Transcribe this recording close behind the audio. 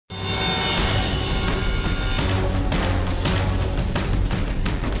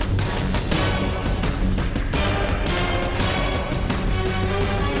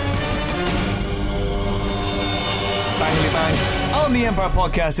Empire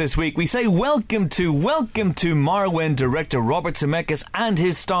podcast this week, we say welcome to Marwen director Robert Zemeckis and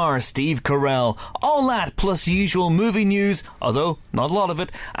his star Steve Carell. All that plus usual movie news, although not a lot of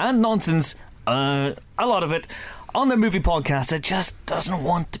it, and nonsense, a lot of it, on the movie podcast that just doesn't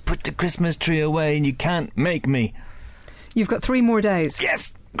want to put the Christmas tree away, and you can't make me. You've got 3 more days.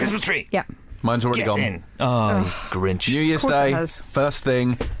 Yes, Christmas tree. Yeah. Mine's already gone. In. Oh, Grinch. New Year's Day, first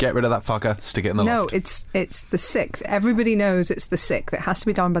thing, get rid of that fucker, stick it in the loft. No, it's the 6th. Everybody knows it's the 6th. It has to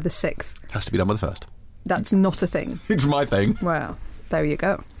be done by the 6th. Has to be done by the 1st. That's not a thing. It's my thing. Well, there you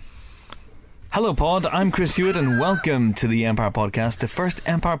go. Hello, Pod. I'm Chris Hewitt, and welcome to the Empire Podcast, the first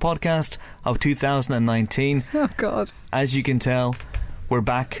Empire Podcast of 2019. Oh, God. As you can tell, we're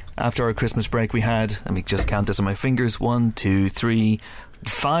back after our Christmas break. We had, let me just count this on my fingers, 1, 2, 3,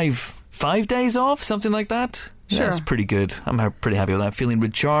 5 days off, something like that. Sure. That's pretty good. I'm pretty happy with that. Feeling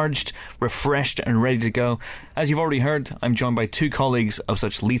recharged, refreshed and ready to go. As you've already heard, I'm joined by 2 colleagues of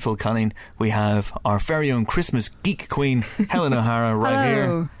such lethal cunning. We have our very own Christmas geek queen, Helen O'Hara, right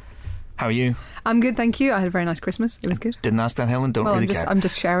Hello. here. How are you? I'm good, thank you. I had a very nice Christmas. It was good. Didn't ask that, Helen. Don't really care. I'm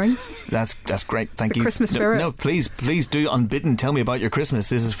just sharing. That's great. Thank you. Christmas spirit. No, please do unbidden. Tell me about your Christmas.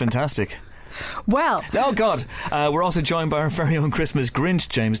 This is fantastic. Well, Oh God! We're also joined by our very own Christmas Grinch,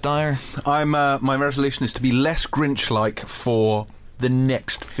 James Dyer. My resolution is to be less Grinch-like for the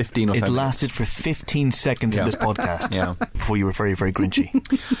next 15 or so It minutes. lasted for 15 seconds in this podcast. Yeah. Before you were very, very Grinchy.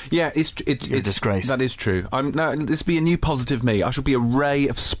 Yeah, it's a disgrace. That is true. This will be a new positive me. I shall be a ray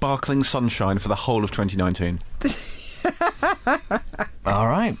of sparkling sunshine for the whole of 2019. All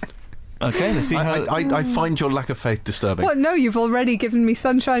right. Okay, let's see how... I find your lack of faith disturbing. well, no, you've already given me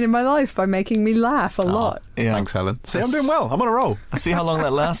sunshine in my life by making me laugh a lot. Yeah. Thanks, Helen. See, I'm doing well. I'm on a roll. Let's see how long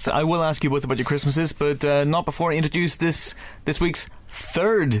that lasts. I will ask you both about your Christmases, but not before I introduce this week's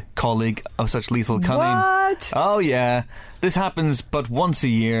 3rd colleague of such lethal cunning. What? Oh, yeah. This happens but once a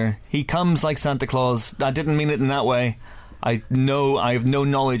year. He comes like Santa Claus. I didn't mean it in that way. I have no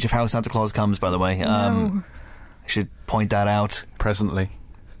knowledge of how Santa Claus comes, by the way. No. I should point that out. Presently.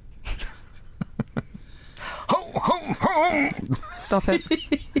 Ho, ho, ho! Stop it.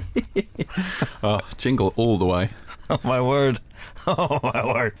 Oh, jingle all the way. Oh, my word. Oh, my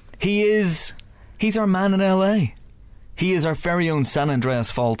word. He's our man in LA. He is our very own San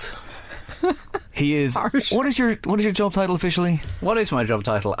Andreas Fault. He is... Harsh. What is your job title officially? What is my job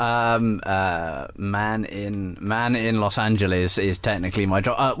title? Man in Los Angeles is technically my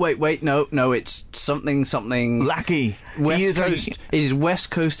job. Wait, no, it's something. Lackey. West Coast. It is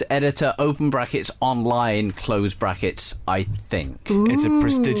West Coast editor. Open brackets online. Close brackets. I think It's a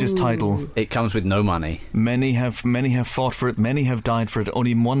prestigious title. it comes with no money. Many have fought for it. Many have died for it.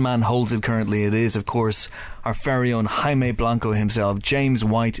 Only one man holds it currently. It is, of course, our very own Jaime Blanco himself. James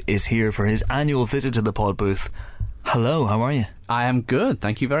White is here for his annual visit to the pod booth. Hello, how are you? I am good.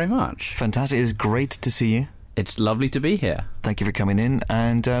 Thank you very much. Fantastic. It's great to see you. It's lovely to be here. Thank you for coming in,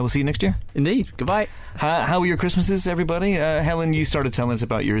 and we'll see you next year. Indeed. Goodbye. How were your Christmases, everybody? Helen, you started telling us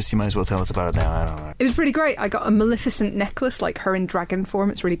about yours. You might as well tell us about it now. I don't know. It was pretty great. I got a Maleficent necklace, like her in dragon form.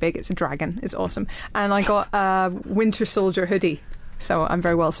 It's really big. It's a dragon. It's awesome. And I got a Winter Soldier hoodie. So I'm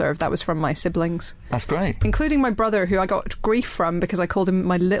very well served. That was from my siblings. That's great. Including my brother, who I got grief from because I called him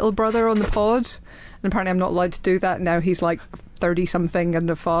my little brother on the pod. And apparently I'm not allowed to do that. Now he's like 30-something and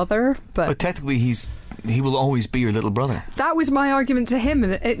a father. But technically he will always be your little brother. That was my argument to him,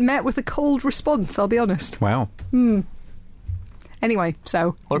 and it met with a cold response, I'll be honest. Wow. Anyway,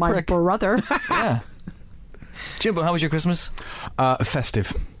 so What a my prick. brother. Yeah. Jimbo, how was your Christmas?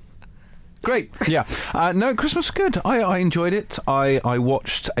 Festive. Great. Yeah. No, Christmas was good. I enjoyed it. I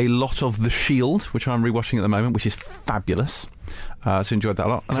watched a lot of The Shield, which I'm rewatching at the moment, which is fabulous. So enjoyed that a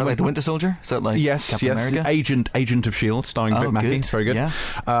lot. Is that like The Winter Soldier? Is that like Captain America? Agent of S.H.I.E.L.D. starring Vic Mackey. Good. Very good. Yeah.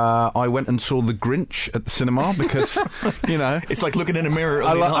 I went and saw The Grinch at the cinema because, you know... It's like looking in a mirror.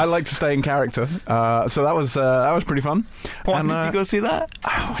 I like to stay in character. So that was pretty fun. Why did you go see that?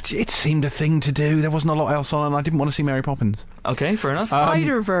 It seemed a thing to do. There wasn't a lot else on, and I didn't want to see Mary Poppins. Okay, fair enough.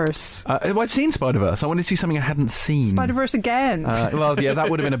 Spider-Verse. I'd seen Spider-Verse. I wanted to see something I hadn't seen. Spider-Verse again. Well, yeah, that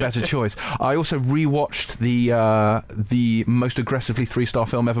would have been a better choice. I also rewatched the most aggressively 3-star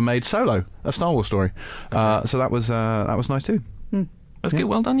film ever made, Solo, a Star Wars story. So that was nice too. That's good.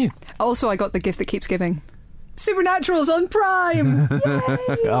 Well done, you. Also, I got The Gift That Keeps Giving. Supernatural's on Prime!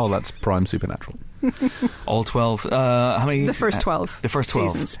 Oh, that's Prime Supernatural. All 12. How many? The first 12. The first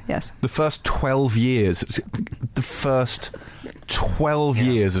 12. Seasons, yes. The first 12 years. The first 12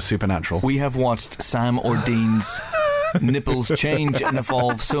 years of Supernatural. We have watched Sam Ordean's nipples change and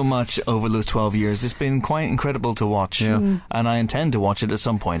evolve so much over those 12 years. It's been quite incredible to watch. Yeah. And I intend to watch it at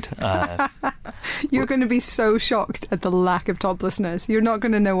some point. You're going to be so shocked at the lack of toplessness. You're not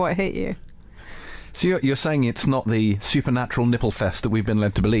going to know what hit you. So you're saying it's not the supernatural nipple fest that we've been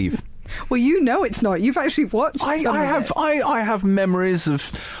led to believe? Well, you know it's not. You've actually watched I have memories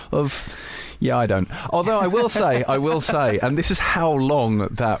of. Yeah, I don't. Although I will say, and this is how long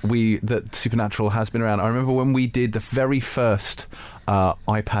that Supernatural has been around. I remember when we did the very first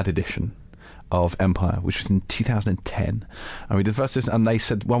iPad edition of Empire, which was in 2010, and we did the first edition, and they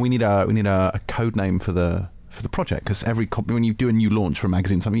said, "Well, we need a code name for the project, because when you do a new launch for a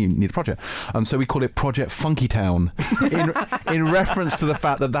magazine, something, you need a project." And so we called it Project Funky Town, in reference to the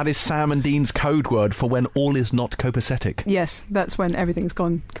fact that is Sam and Dean's code word for when all is not copacetic. Yes, that's when everything's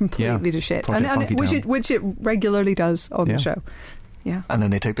gone completely to shit, and which it regularly does on the show. Yeah, and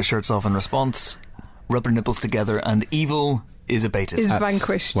then they take their shirts off in response, rub their nipples together, and evil is abated. Is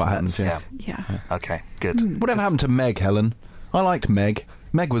vanquished. What happens? Yeah. Okay, good. Whatever happened to Meg, Helen? I liked Meg.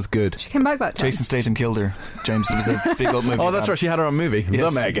 Meg was good. She came back that time. Jason Statham killed her. James, it was a big old movie. Oh, that's right. She had her own movie.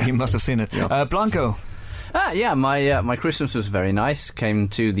 Yes, The Meg. You must have seen it. Yeah. Blanco. My Christmas was very nice. Came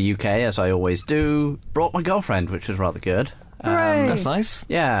to the UK, as I always do. Brought my girlfriend, which was rather good. Hooray. That's nice.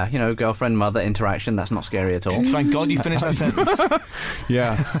 Yeah, girlfriend-mother interaction, that's not scary at all. Thank God you finished that sentence.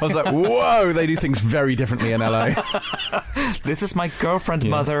 Yeah. I was like, whoa, they do things very differently in LA. This is my girlfriend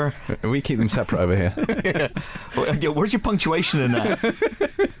mother. We keep them separate over here. Where's your punctuation in that?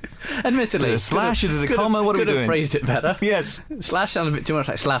 Admittedly. Is it a slash? Is it a comma? What are we doing? Could have phrased it better. Yes. Slash sounds a bit too much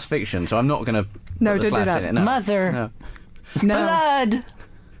like slash fiction, so I'm not going to... No, don't do that. Mother. No. Blood.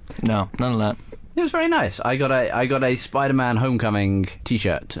 No, none of that. It was very nice. I got a Spider-Man Homecoming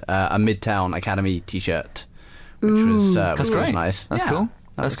T-shirt, a Midtown Academy T-shirt, which was that's great. Nice. That's cool.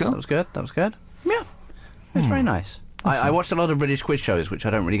 That's cool. That was good. Yeah, it was very nice. I watched a lot of British quiz shows, which I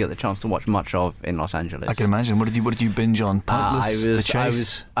don't really get the chance to watch much of in Los Angeles. I can imagine. What did you binge on? Pointless, The Chase? I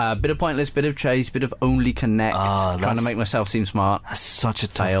was a bit of Pointless, bit of Chase, bit of Only Connect, trying to make myself seem smart. That's such a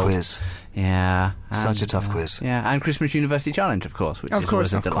tough quiz. Yeah. Such a tough quiz. Yeah, and Christmas University Challenge, of course, which is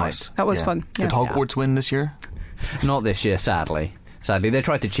always a delight. That was fun. Yeah. Did Hogwarts win this year? Not this year, sadly. They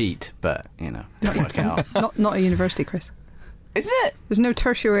tried to cheat, but, didn't work out. Not a university, Chris. Isn't it? There's no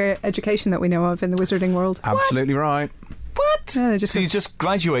tertiary education that we know of in the wizarding world. Absolutely right. What? Yeah, so you just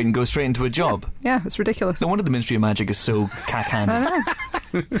graduate and go straight into a job? Yeah, it's ridiculous. No wonder the Ministry of Magic is so cack-handed. I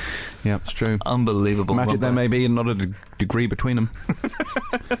know. Yeah, it's true. Unbelievable. Magic there may be, and not a degree between them.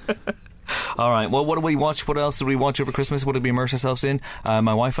 All right, well, what do we watch? What else did we watch over Christmas? What did we immerse ourselves in?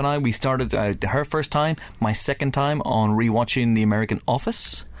 My wife and I, we started her first time, my second time on rewatching The American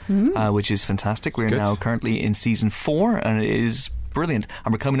Office, which is fantastic. We're now currently in season 4, and it is brilliant.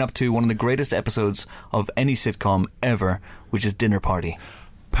 And we're coming up to one of the greatest episodes of any sitcom ever, which is Dinner Party.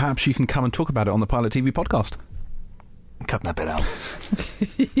 Perhaps you can come and talk about it on the Pilot TV podcast. I'm cutting that bit out.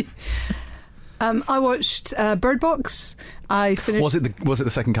 I watched Bird Box. I finished. Was it the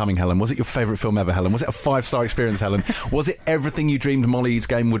Second Coming, Helen? Was it your favourite film ever, Helen? Was it a 5-star experience, Helen? Was it everything you dreamed Molly's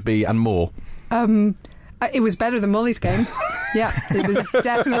Game would be and more? It was better than Molly's Game. Yeah, it was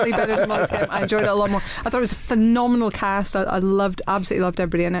definitely better than Molly's Game. I enjoyed it a lot more. I thought it was a phenomenal cast. I absolutely loved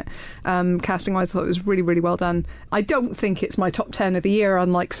everybody in it. Casting wise, I thought it was really, really well done. I don't think it's my top 10 of the year,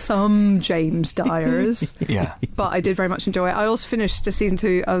 unlike some James Dyers. Yeah. But I did very much enjoy it. I also finished season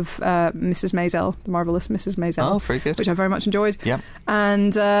 2 of Mrs. Maisel, the marvellous Mrs. Maisel. Oh, very good. Which I very much enjoyed. Yeah.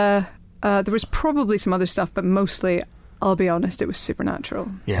 And there was probably some other stuff, but mostly, I'll be honest, it was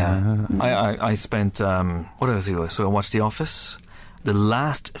Supernatural. Yeah. I spent, what else did I do? So I watched The Office. The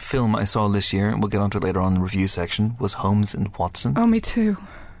last film I saw this year, and we'll get onto it later on in the review section, was Holmes and Watson. Oh, me too.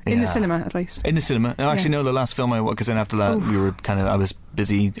 In the Yeah. cinema, at least. In the cinema. No, actually, no, the last film because then after that, I was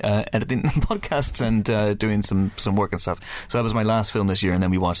busy editing podcasts and doing some work and stuff. So that was my last film this year, and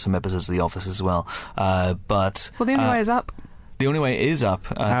then we watched some episodes of The Office as well. But Well, the only way is up. The only way is up.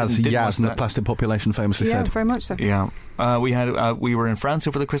 As Yaz and the plastic population famously Yeah, said. very much so. Yeah. We were in France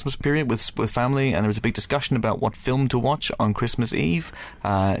over the Christmas period with family, and there was a big discussion about what film to watch on Christmas Eve.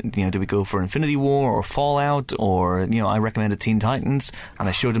 Do we go for Infinity War or Fallout, or I recommended Teen Titans, and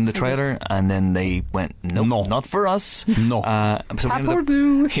I showed them the trailer, and then they went, nope, No. not for us. No. So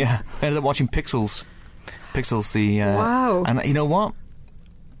we ended up watching Pixels. Wow. And you know what?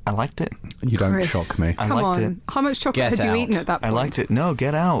 I liked it. You don't Chris, shock me. I Come liked on. it. How much chocolate Get had you out. eaten at that point? I liked it. No,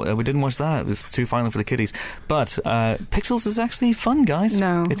 Get Out. We didn't watch that. It was too violent for the kiddies. But Pixels is actually fun, guys.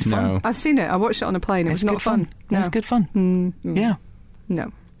 No. It's fun. No. I've seen it. I watched it on a plane. It was not good fun. No. It's good fun. Yeah.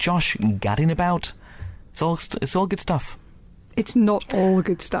 No. Josh gadding about. It's all good stuff. It's not all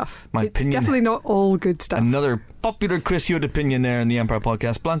good stuff. My it's opinion- definitely not all good stuff. Another popular Chris Hewitt opinion there in the Empire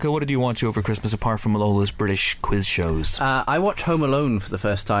Podcast. Blanco, what did you watch over Christmas apart from all those British quiz shows? I watched Home Alone for the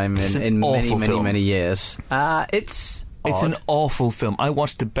first time in many years. It's It's odd. an awful film. I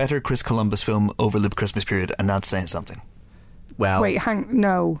watched a better Chris Columbus film over the Christmas period, and that's saying something. Well, Wait,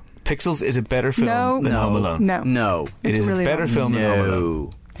 no. Pixels is a better film No. than No. Home Alone. No. It It's is really a better not. film than Home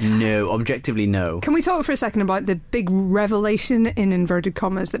Alone. No, objectively no. Can we talk for a second about the big revelation, in inverted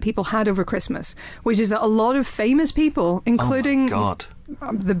commas, that people had over Christmas, which is that a lot of famous people, including Oh my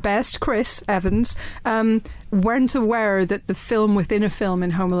God. the best Chris Evans, weren't aware that the film within a film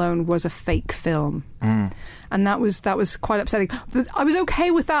in Home Alone was a fake film. And that was quite upsetting. But I was okay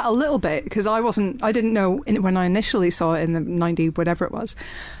with that a little bit, because I didn't know when I initially saw it in the 90 whatever it was.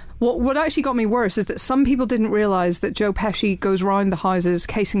 What actually got me worse is that some people didn't realise that Joe Pesci goes round the houses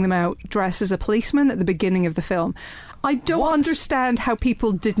casing them out dressed as a policeman at the beginning of the film. I don't understand how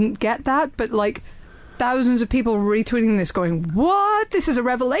people didn't get that, but like thousands of people retweeting this going, what? This is a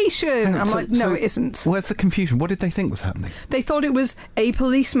revelation. I'm like, no, it isn't. Where's the confusion? What did they think was happening? They thought it was a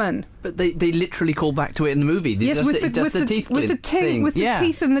policeman. But they literally call back to it in the movie. Yes, Does with the teeth with the ting, thing. with Yeah. the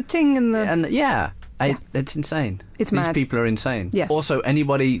teeth and the ting and the. And it's insane. It's These mad. people are insane. Yes. Also,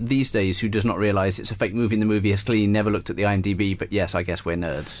 anybody these days who does not realise it's a fake movie and the movie has clearly never looked at the IMDb, but yes, I guess we're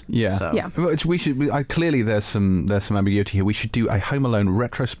nerds. Yeah. So. Yeah. Well, we should. Clearly, there's some ambiguity here. We should do a Home Alone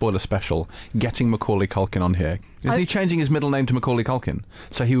retro spoiler special, getting Macaulay Culkin on here. Isn't he changing his middle name to Macaulay Culkin?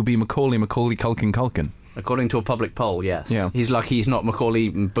 So he would be Macaulay Culkin. According to a public poll, yes. Yeah. He's lucky he's not Macaulay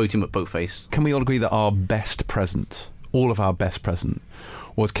Booty McBoatface. Can we all agree that our best present, all of our best present,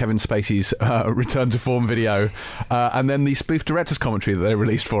 was Kevin Spacey's return to form video, and then the spoof director's commentary that they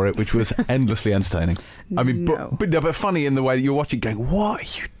released for it, which was endlessly entertaining. I mean, No. but funny in the way that you're watching, going, "What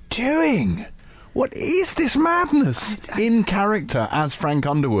are you doing? What is this madness?" In character as Frank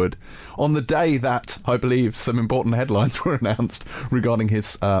Underwood, on the day that I believe some important headlines were announced regarding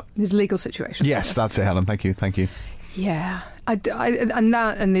his. His legal situation. Yes, that's it, Helen. Thank you. Yeah. And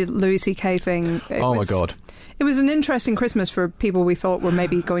the Louis C.K. thing. Oh my God. It was an interesting Christmas for people we thought were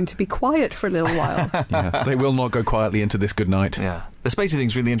maybe going to be quiet for a little while. Yeah, they will not go quietly into this good night. Yeah. The Spacey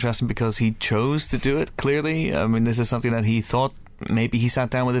thing's really interesting because he chose to do it, clearly. I mean, this is something that he thought. Maybe he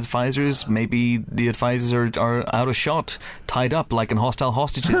sat down with advisors. Maybe the advisors are out of shot, tied up like in Hostile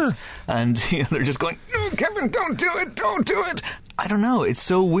Hostages, and they're just going, "No, Kevin, don't do it." I don't know. It's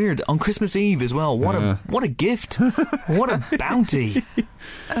so weird on Christmas Eve as well. What a gift! What a bounty!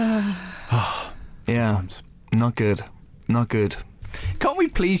 Yeah, not good. Can't we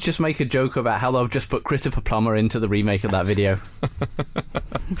please just make a joke about how they'll just put Christopher Plummer into the remake of that video?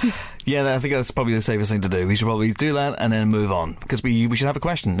 Yeah, I think that's probably the safest thing to do. We should probably do that and then move on, because we should have a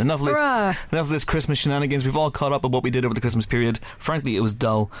question. Enough of this Christmas shenanigans. We've all caught up on what we did over the Christmas period. Frankly, it was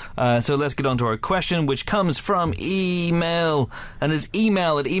dull. So let's get on to our question, which comes from email, and it's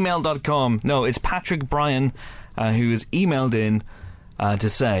email@email.com. No, it's Patrick Bryan who has emailed in to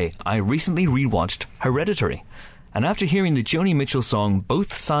say, I recently rewatched Hereditary, and after hearing the Joni Mitchell song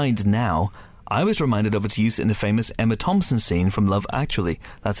Both Sides Now, I was reminded of its use in the famous Emma Thompson scene from Love Actually.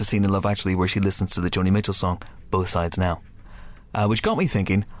 That's the scene in Love Actually where she listens to the Joni Mitchell song Both Sides Now, which got me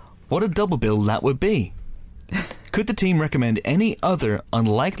thinking, what a double bill that would be. Could the team recommend any other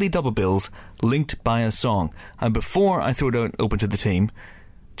unlikely double bills linked by a song? And before I throw it open to the team,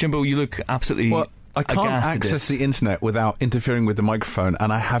 Jimbo, you look absolutely... Well, I can't access the internet without interfering with the microphone,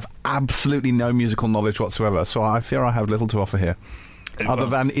 and I have absolutely no musical knowledge whatsoever, so I fear I have little to offer here. Other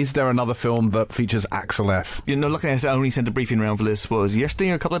than, is there another film that features Axel F? You know, look, I only sent a briefing around for this, was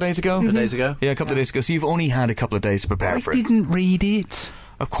yesterday or a couple of days ago? A couple of days ago? Yeah, a couple of days ago. So you've only had a couple of days to prepare for it. I didn't read it.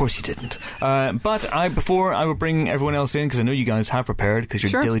 Of course you didn't. But before I would bring everyone else in, because I know you guys have prepared, because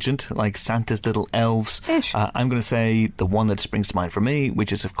you're diligent, like Santa's little elves. I'm going to say the one that springs to mind for me,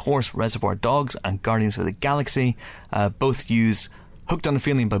 which is, of course, Reservoir Dogs and Guardians of the Galaxy. Both use Hooked on a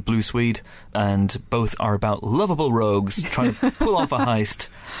Feeling by Blue Swede, and both are about lovable rogues trying to pull off a heist.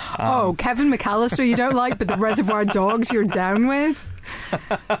 Kevin McAllister you don't like, but the Reservoir Dogs you're down with?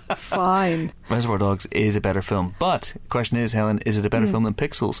 Fine. Reservoir Dogs is a better film, but the question is, Helen, is it a better film than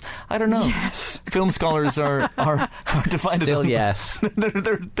Pixels? I don't know. Yes. Film scholars are divided. Still on, yes.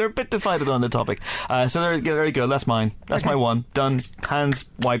 they're a bit divided on the topic. So there you go. That's mine. That's my one. Done. Hands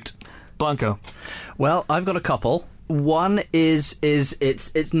wiped. Blanco. Well, I've got a couple. One is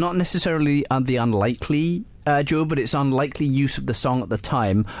it's not necessarily the unlikely duo, but it's unlikely use of the song at the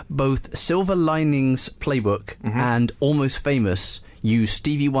time. Both Silver Linings Playbook and Almost Famous use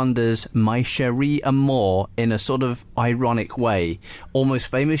Stevie Wonder's My Cherie Amour in a sort of ironic way.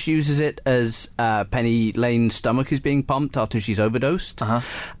 Almost Famous uses it as Penny Lane's stomach is being pumped after she's overdosed.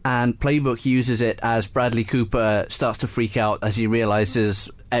 And Playbook uses it as Bradley Cooper starts to freak out as he realizes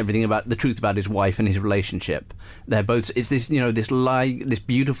everything about the truth about his wife and his relationship. They're both, it's this, this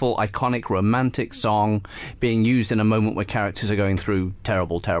beautiful, iconic, romantic song being used in a moment where characters are going through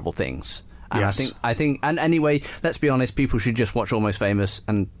terrible, terrible things. And yes. I think, and anyway, let's be honest, people should just watch Almost Famous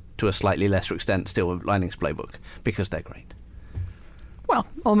and, to a slightly lesser extent, Silver Linings Playbook, because they're great. Well,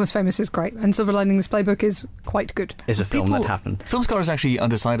 Almost Famous is great, and Silver Linings Playbook is quite good. Is a film that happened. Film scholars are actually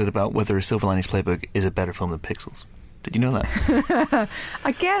undecided about whether Silver Linings Playbook is a better film than Pixels. Did you know that?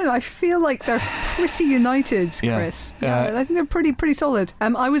 Again, I feel like they're pretty united, Chris. Yeah, I think they're pretty solid.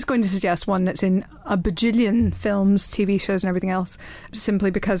 I was going to suggest one that's in a bajillion films, TV shows and everything else, simply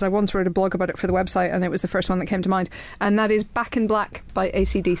because I once wrote a blog about it for the website and it was the first one that came to mind, and that is Back in Black by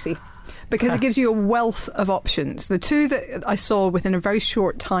AC/DC. Because it gives you a wealth of options. The two that I saw within a very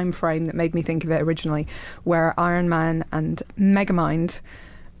short time frame that made me think of it originally were Iron Man and Megamind,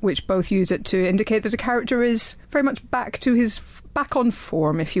 which both use it to indicate that a character is very much back on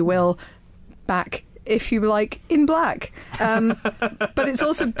form, if you will, back, if you like, in black. But it's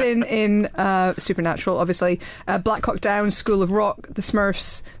also been in Supernatural, obviously, Black Hawk Down, School of Rock, The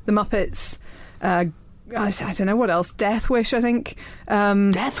Smurfs, The Muppets, I don't know what else. Death Wish, I think.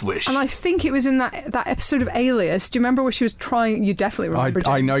 Death Wish? And I think it was in that episode of Alias. Do you remember where she was trying... You definitely remember,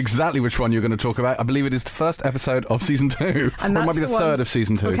 I know exactly which one you're going to talk about. I believe it is the first episode of season 2. And or it might be the third of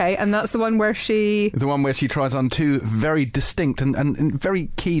season 2. Okay, and that's the one where she... The one where she tries on two very distinct and very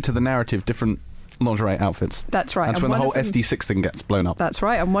key to the narrative different lingerie outfits. That's right. That's when the whole SD6 thing gets blown up. That's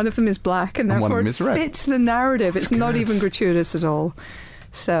right, and one of them is black, and therefore it fits the narrative. It's not even gratuitous at all.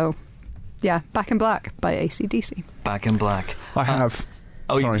 So... Yeah, Back in Black by AC/DC. Back in Black. I have.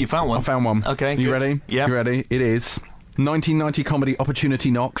 Sorry. You found one? I found one. Okay, You ready? Yeah. You ready? It is 1990 comedy Opportunity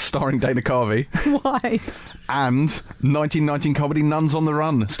Knocks starring Dana Carvey. Why? And 1919 comedy Nuns on the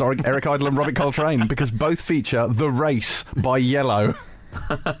Run starring Eric Idle and Robert Coltrane, because both feature The Race by Yellow.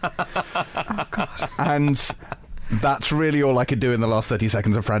 Oh, God. And... that's really all I could do in the last 30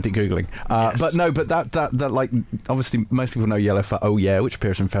 seconds of frantic Googling. Yes. But no, but that like, obviously most people know Yellow for Oh Yeah, which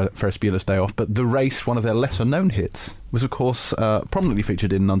appears in Ferris Bueller's Day Off, but The Race, one of their lesser known hits, was of course prominently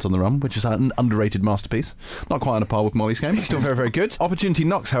featured in Nuns on the Run, which is an underrated masterpiece. Not quite on a par with Molly's Game, still very, very good. Opportunity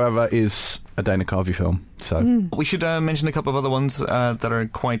Knocks, however, is a Dana Carvey film. So we should mention a couple of other ones that are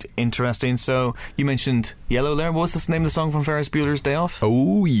quite interesting. So you mentioned Yellow there. What's the name of the song from Ferris Bueller's Day Off?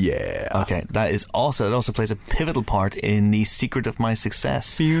 Oh Yeah. Okay, it also plays a pivotal part in The Secret of My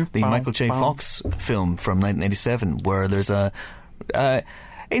Success, the Michael J. Fox film from 1987, where there's a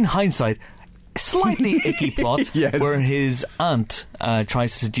in hindsight slightly icky plot yes. where his aunt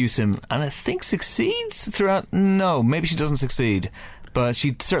tries to seduce him, and I think succeeds throughout. No, maybe she doesn't succeed, but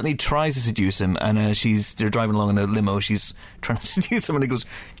she certainly tries to seduce him, and they're driving along in a limo. She's trying to seduce him, and he goes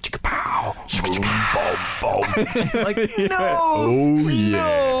chicka pow, boom, boom, boom. Like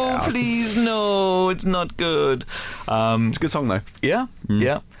no, please, no, it's not good. It's a good song though. Yeah,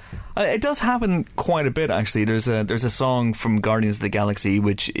 yeah. It does happen quite a bit, actually. There's a song from Guardians of the Galaxy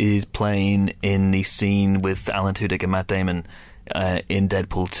which is playing in the scene with Alan Tudyk and Matt Damon in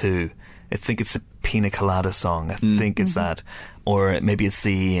Deadpool 2. I think it's the Pina Colada song. I think it's that. Or maybe it's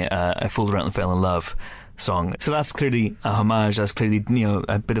the I Fooled Around and Fell in Love song. So that's clearly a homage. That's clearly,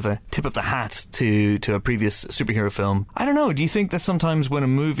 a bit of a tip of the hat to a previous superhero film. I don't know. Do you think that sometimes when a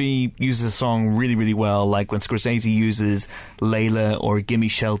movie uses a song really, really well, like when Scorsese uses Layla or Gimme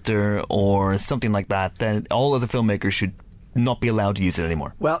Shelter or something like that, then all other filmmakers should not be allowed to use it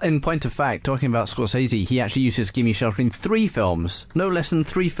anymore? Well, in point of fact, talking about Scorsese, he actually uses Gimme Shelter in 3 films. No less than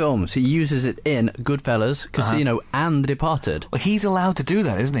 3 films. He uses it in Goodfellas, Casino, and The Departed. Well, he's allowed to do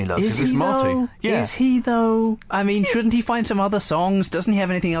that, isn't he, Love? Is he, though? Yeah. Is he, though? I mean, shouldn't he find some other songs? Doesn't he have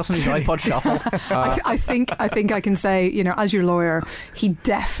anything else on his iPod Shuffle? I think I can say, as your lawyer, he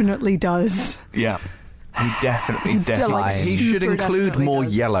definitely does. Yeah. He definitely. He should include more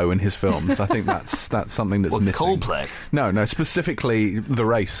does. Yellow in his films. I think that's something that's missing. Coldplay? No, specifically The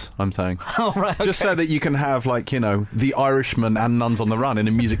Race, I'm saying. Oh, right, okay. Just so that you can have, The Irishman and Nuns on the Run in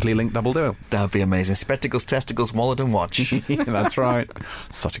a musically linked double bill. That would be amazing. Spectacles, testicles, wallet and watch. That's right.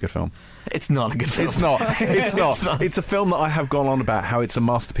 Such a good film. It's not a good film. It's not. It's not. It's a film that I have gone on about how it's a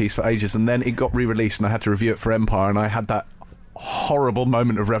masterpiece for ages, and then it got re-released and I had to review it for Empire, and I had that horrible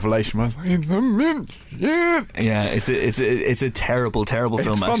moment of revelation. I was like, it's a mint. Yeah, it's a terrible film.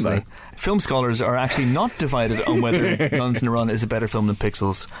 It's fun, actually, though. film scholars are actually not divided on whether Guns N' Run is a better film than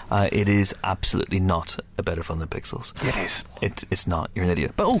Pixels. It is absolutely not a better film than Pixels. It is. It's not. You're an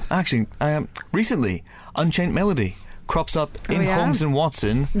idiot. But actually, recently, Unchained Melody crops up in Holmes and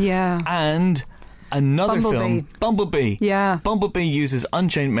Watson. Yeah. And another film, Bumblebee. Yeah. Bumblebee uses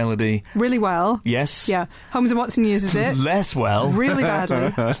Unchained Melody really well. Yes. Yeah. Holmes and Watson uses it less well. really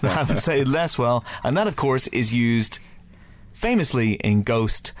badly. I would say less well. And that, of course, is used famously in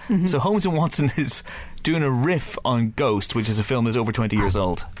Ghost. Mm-hmm. So Holmes and Watson is doing a riff on Ghost, which is a film that's over 20 years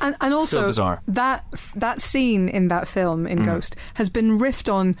old. And also, so bizarre. that scene in that film, in Ghost, has been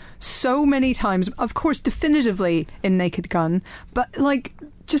riffed on so many times. Of course, definitively in Naked Gun. But, like,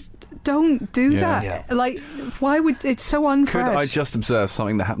 just don't do that. Yeah. Like, why would... It's so unfresh. Could I just observe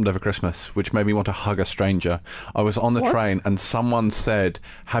something that happened over Christmas, which made me want to hug a stranger? I was on the train and someone said,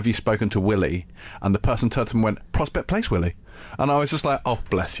 "Have you spoken to Willie?" And the person turned to him and went, "Prospect Place, Willie." And I was just like, oh,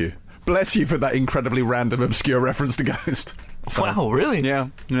 bless you. Bless you for that incredibly random, obscure reference to Ghost. So, Wow, really? Yeah,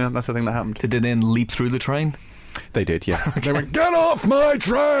 that's the thing that happened. Did they then leap through the train? They did, yeah. They went, "Get off my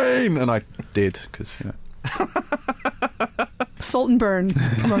train!" And I did, because, Salt and burn.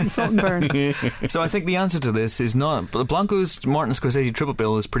 Come on, salt and burn. So I think the answer to this is not. Blanco's Martin Scorsese triple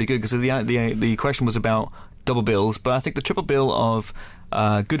bill is pretty good, because the question was about double bills, but I think the triple bill of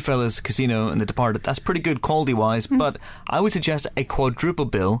Goodfellas, Casino and The Departed, that's pretty good quality-wise, but I would suggest a quadruple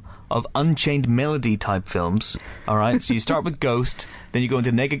bill of Unchained Melody type films. Alright, so you start with Ghost, then you go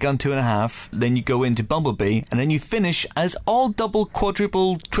into Naked Gun 2.5, then you go into Bumblebee, and then you finish, as all double,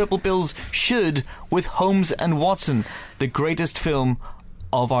 quadruple, triple bills should, with Holmes and Watson, the greatest film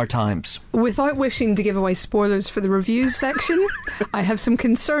of our times. Without wishing to give away spoilers for the reviews section, I have some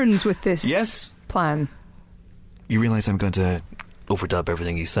concerns with this plan. You realise I'm going to overdub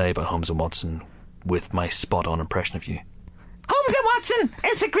everything you say about Holmes and Watson with my spot-on impression of you. Holmes and Watson!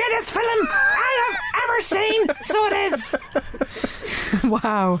 It's the greatest film I have ever seen! So it is!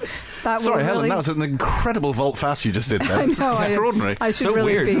 Wow. Sorry, Helen, that was an incredible volte face you just did there. I know, Extraordinary. I should So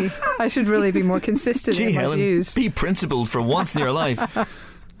really weird. I should really be more consistent Gee, in my Helen, views. be principled for once in your life.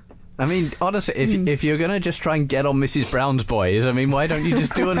 I mean, honestly, if you're going to just try and get on Mrs. Brown's boys, I mean, why don't you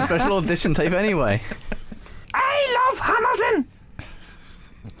just do a special audition tape anyway? I love Hamilton!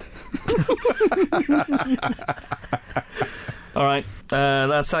 All right,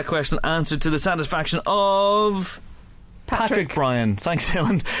 that's that question answered to the satisfaction of Patrick Bryan. Thanks,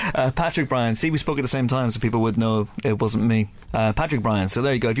 Helen. Patrick Bryan. See, we spoke at the same time, so people would know it wasn't me. Patrick Bryan. So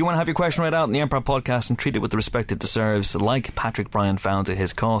there you go. If you want to have your question read out in the Empire Podcast and treat it with the respect it deserves, like Patrick Bryan found to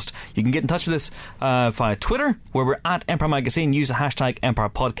his cost, you can get in touch with us via Twitter, where we're at Empire Magazine. Use the hashtag Empire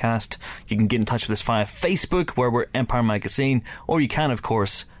Podcast. You can get in touch with us via Facebook, where we're Empire Magazine, or you can, of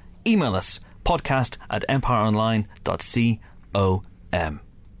course, email us, podcast@empireonline.com.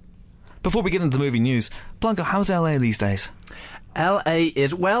 Before we get into the movie news, Blanco, how's LA these days? LA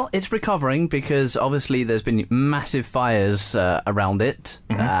is, well, it's recovering because obviously there's been massive fires around it,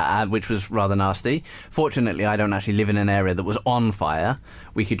 which was rather nasty. Fortunately, I don't actually live in an area that was on fire.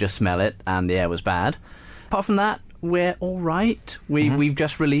 We could just smell it and the air was bad. Apart from that, we're all right. We've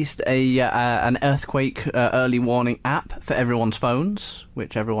just released an earthquake early warning app for everyone's phones,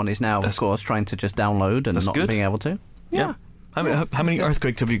 which everyone is now, of course, trying to just download and not being able to. Yeah. How many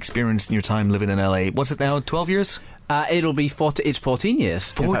earthquakes have you experienced in your time living in LA? What's it now, 12 years? It'll be 14 years.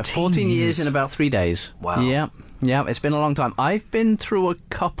 14 years in about 3 days. Wow. Yeah, it's been a long time. I've been through a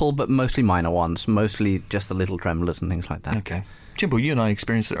couple, but mostly minor ones. Mostly just the little tremblers and things like that. Okay. Jimbo, you and I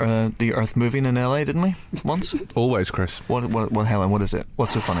experienced the earth moving in LA, didn't we? Once? Always, Chris. What, Helen, what is it?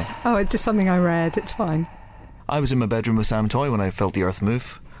 What's so funny? Oh, it's just something I read. It's fine. I was in my bedroom with Sam Toy when I felt the earth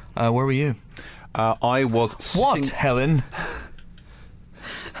move. Where were you? I was sitting... What, Helen?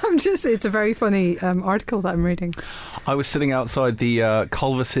 It's a very funny article that I'm reading. I was sitting outside the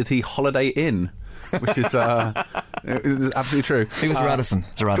Culver City Holiday Inn, which is it is absolutely true. It was Radisson.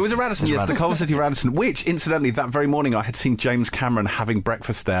 It was a Radisson, yes, the Culver City Radisson, which, incidentally, that very morning I had seen James Cameron having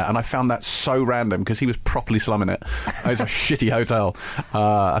breakfast there, and I found that so random because he was properly slumming it. It's a shitty hotel.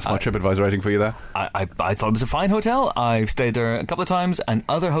 That's my TripAdvisor rating for you there. I thought it was a fine hotel. I've stayed there a couple of times, and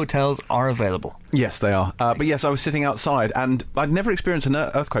other hotels are available. Yes, they are. But yes, I was sitting outside, and I'd never experienced an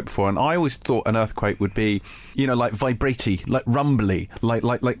earthquake before, and I always thought an earthquake would be, like vibraty, like rumbly,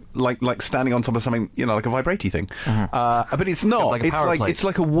 like standing on top of something, like a vibraty thing. But it's not. Like it's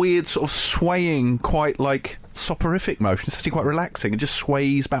like a weird sort of swaying, quite like soporific motion. It's actually quite relaxing. It just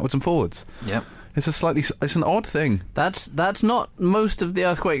sways backwards and forwards. Yep. It's an odd thing. That's not most of the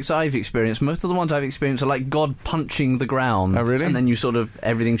earthquakes I've experienced. Most of the ones I've experienced are like God punching the ground. Oh, really? And then you sort of,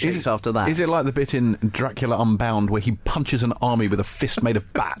 everything shakes after that. Is it like the bit in Dracula Unbound where he punches an army with a fist made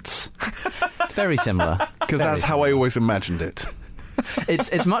of bats? Very similar. Because that's how I always imagined it.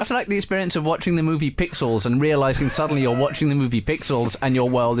 It's much like the experience of watching the movie Pixels and realising suddenly you're watching the movie Pixels and your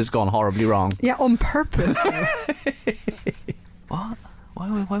world has gone horribly wrong. Yeah, on purpose. What?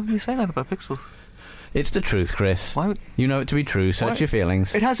 Why would you say that about Pixels? It's the truth, Chris. Why would... You know it to be true. Search your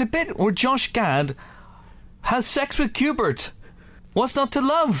feelings. It has a bit where Josh Gad has sex with Qbert. What's not to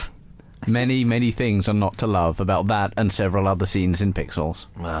love? Many, many things are not to love about that and several other scenes in Pixels.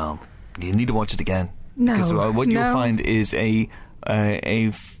 Well, you need to watch it again. No. Because what you'll find is a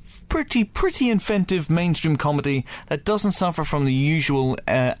pretty inventive mainstream comedy that doesn't suffer from the usual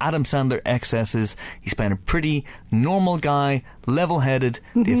Adam Sandler excesses. He's playing a pretty normal guy, level-headed.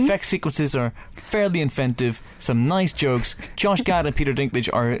 The effect sequences are fairly inventive. Some nice jokes. Josh Gad and Peter Dinklage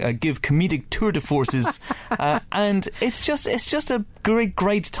are give comedic tour de forces, and it's just a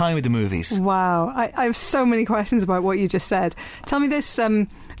great time with the movies. Wow, I have so many questions about what you just said. Tell me this: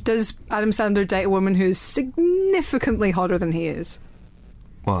 does Adam Sandler date a woman who is significantly hotter than he is?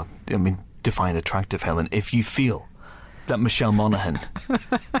 Well, I mean, define attractive, Helen. If you feel that Michelle Monaghan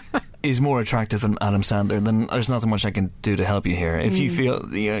is more attractive than Adam Sandler, then there's nothing much I can do to help you here. If you feel,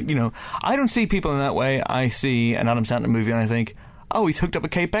 I don't see people in that way. I see an Adam Sandler movie and I think, oh, he's hooked up with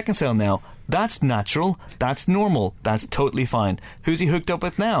Kate Beckinsale now. That's natural. That's normal. That's totally fine. Who's he hooked up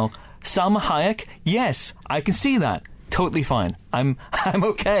with now? Salma Hayek? Yes, I can see that. Totally fine. I'm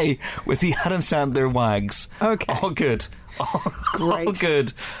okay with the Adam Sandler wags. Okay. All good.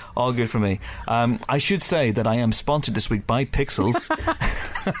 Great. All good for me. I should say that I am sponsored this week by Pixels.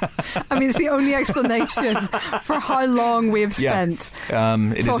 I mean, it's the only explanation for how long we have spent.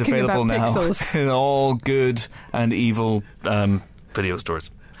 It is talking available about now Pixels. in all good and evil video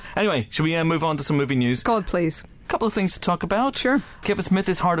stores. Anyway, should we move on to some movie news? God, please. Couple of things to talk about. Sure. Kevin Smith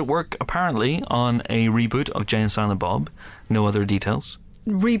is hard at work, apparently, on a reboot of Jay and Silent Bob. No other details.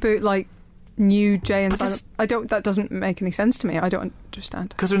 Reboot like new Jay and Silent. That doesn't make any sense to me. I don't understand.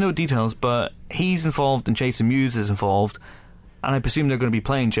 Because there are no details, but he's involved and Jason Mewes is involved, and I presume they're going to be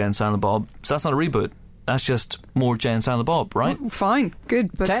playing Jay and Silent Bob, so that's not a reboot. That's just more Jay and Silent Bob, right? Well, fine, good.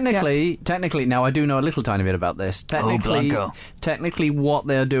 But technically, now I do know a little tiny bit about this. Technically, what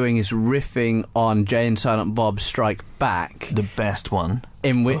they're doing is riffing on Jay and Silent Bob Strike Back, the best one,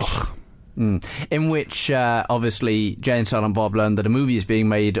 in which obviously Jay and Silent Bob learned that a movie is being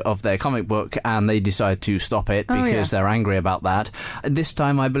made of their comic book and they decide to stop it because they're angry about that. This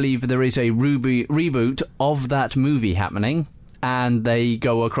time I believe there is a reboot of that movie happening, and they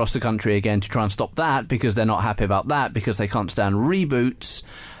go across the country again to try and stop that because they're not happy about that because they can't stand reboots.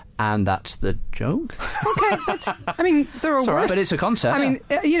 And that's the joke. Okay, I mean, there are worse. But it's a concept. I mean,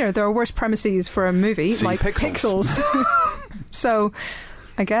 there are worse premises for a movie, like Pixels. So,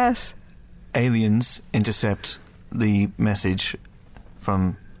 I guess. Aliens intercept the message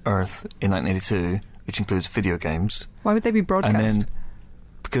from Earth in 1982, which includes video games. Why would they be broadcast? And then,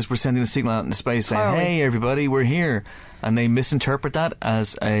 because we're sending a signal out into space saying, hey, everybody, we're here. And they misinterpret that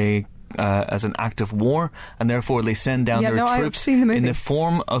as an act of war, and therefore they send down their troops in the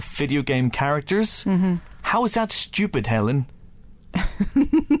form of video game characters. Mm-hmm. How is that stupid, Helen?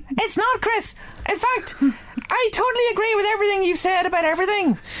 It's not, Chris. In fact, I totally agree with everything you've said about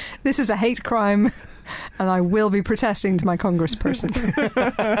everything. This is a hate crime, and I will be protesting to my congressperson.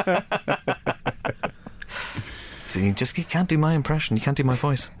 So you can't do my impression. You can't do my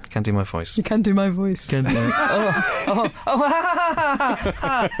voice. You can't do my voice. Can't do my voice. Can't do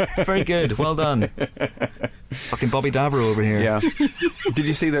very good. Well done. Fucking Bobby Davro over here. Yeah. Did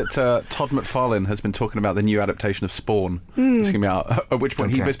you see that Todd McFarlane has been talking about the new adaptation of Spawn? It's going to be out. At which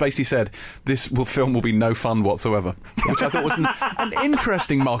point he basically said, this film will be no fun whatsoever. Which I thought was an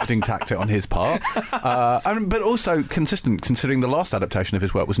interesting marketing tactic on his part. But also consistent, considering the last adaptation of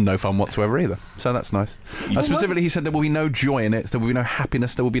his work was no fun whatsoever either. So that's nice. Specifically, he said there will be no joy in it, there will be no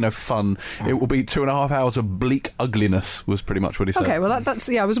happiness, there will be no fun. It will be 2.5 hours of bleak ugliness, was pretty much what he said. Okay, well, that's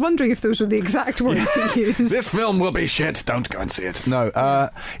I was wondering if those were the exact words he used. This film will be shit, don't go and see it. No,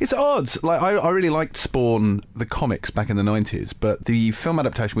 it's odd. Like I really liked Spawn, the comics, back in the 90s, but the film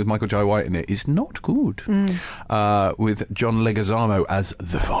adaptation with Michael Jai White in it is not good. With John Leguizamo as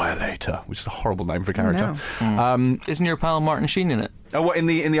the Violator, which is a horrible name for a character. Isn't your pal Martin Sheen in it? Oh, what, in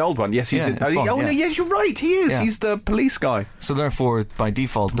the old one? Yes, he's Yeah, it's Bond, no, yeah. yes, you're right. He is. Yeah. He's the police guy. So therefore, by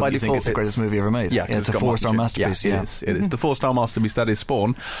default, don't you think it's the greatest movie ever made? Yeah, it's a got 4-star Michael masterpiece. Yeah, it is. The 4-star masterpiece that is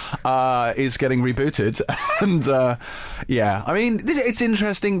Spawn is getting rebooted, and I mean, it's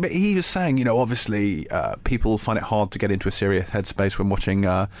interesting. But he was saying, obviously, people find it hard to get into a serious headspace when watching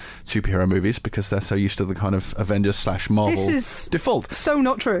superhero movies because they're so used to the kind of Avengers / Marvel This is default. so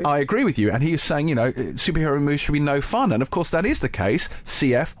not true. I agree with you, and he was saying, superhero movies should be no fun, and of course that is the case.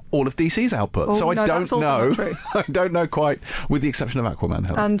 CF, all of DC's output. Oh, so I no, don't that's also know. not true. I don't know quite, with the exception of Aquaman.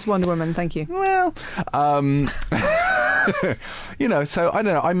 Helen. And Wonder Woman, thank you. Well, so I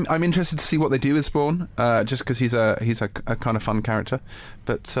don't know. I'm interested to see what they do with Spawn, just because he's a kind of fun character.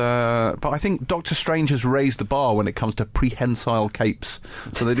 But I think Doctor Strange has raised the bar when it comes to prehensile capes,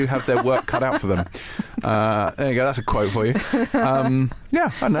 so they do have their work cut out for them. There you go. That's a quote for you. Yeah,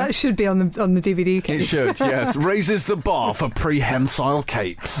 I know. That should be on the DVD case. It should, yes. Raises the bar for prehensile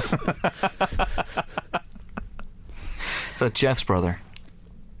capes. So Jeff's brother.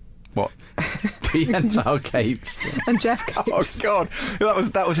 What? Prehensile capes. And Jeff Capes. Oh God,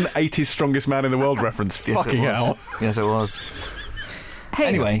 that was an '80s Strongest Man in the World reference. Yes, Fucking it was. hell. Yes, it was. Hey,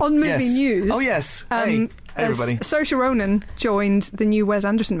 Anyway, on movie yes. news. Oh yes. Hey, everybody. Saoirse Ronan joined the new Wes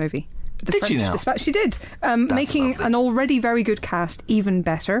Anderson movie. The Did French she now? Dispatch. She did, making lovely. an already very good cast even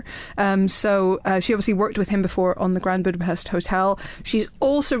better. So she obviously worked with him before on the Grand Budapest Hotel. She's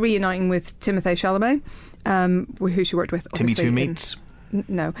also reuniting with Timothée Chalamet, who she worked with. Timmy obviously, Two Meats.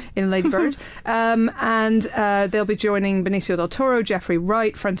 in Lady Bird. And they'll be joining Benicio del Toro, Jeffrey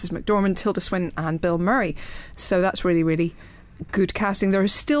Wright, Frances McDormand, Tilda Swinton and Bill Murray. So that's really, really good casting. There are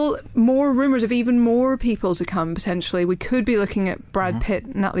still more rumours of even more people to come, potentially. We could be looking at Brad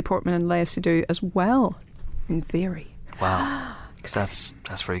Pitt, Natalie Portman and Lea Seydoux as well, in theory. Wow. That's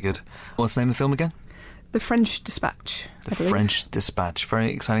very good. What's the name of the film again? The French Dispatch. The French Dispatch.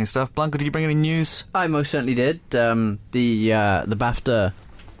 Very exciting stuff. Blanco, did you bring any news? I most certainly did. The BAFTA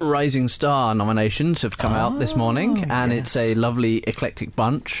Rising Star nominations have come out this morning, and yes. it's a lovely eclectic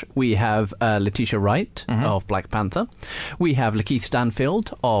bunch. We have Letitia Wright of Black Panther. We have Lakeith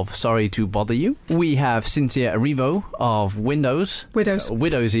Stanfield of Sorry to Bother You. We have Cynthia Erivo of Widows.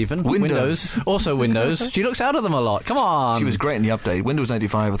 Widows even. Windows. Also Windows. She looks out at them a lot. Come on. She was great in the update. Windows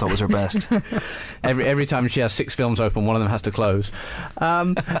 95 I thought was her best. Every time she has 6 films open, one of them has to close.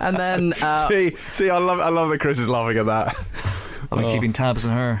 And then... See, I love that Chris is laughing at that. I've been keeping tabs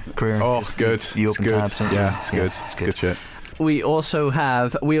on her career. Oh, it's good. You It's open good. tabs, don't you? Yeah, it's good. It's Good shit. We also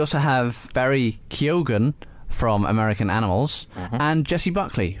have Barry Keoghan from American Animals and Jessie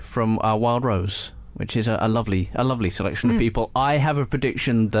Buckley from Wild Rose, which is a lovely selection of people. I have a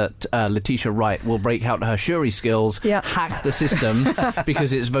prediction that Letitia Wright will break out her Shuri skills, hack the system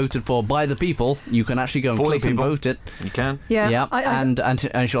because it's voted for by the people. You can actually go and click and vote it. You can. Yeah.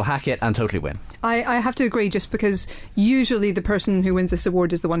 And she'll hack it and totally win. I have to agree, just because usually the person who wins this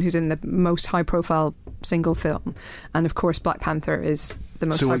award is the one who's in the most high-profile single film, and of course Black Panther is the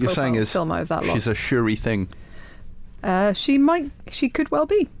most So what you're saying high-profile is film out of that lot. she's a Shuri thing. She could well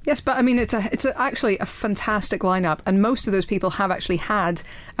be, yes, but I mean it's actually a fantastic lineup, and most of those people have actually had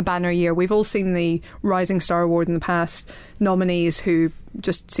a banner year. We've all seen the Rising Star Award in the past, nominees who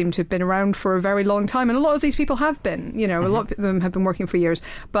just seem to have been around for a very long time, and a lot of these people have been, a lot of them have been working for years,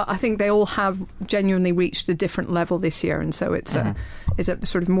 but I think they all have genuinely reached a different level this year, and so it's a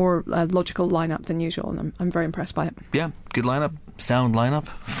sort of more logical lineup than usual, and I'm very impressed by it. Yeah, good lineup, sound lineup,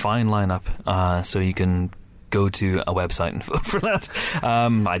 fine lineup, so you can go to a website and vote for that.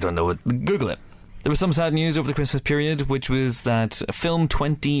 I don't know what. Google it. There was some sad news over the Christmas period, which was that Film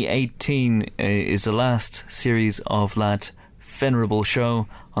 2018 is the last series of that venerable show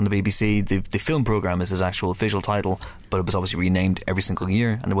on the BBC. The film programme is his actual official title, but it was obviously renamed every single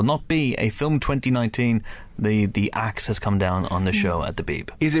year, and there will not be a Film 2019. The axe has come down on the show at the Beeb.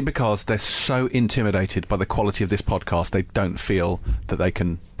 Is it because they're so intimidated by the quality of this podcast they don't feel that they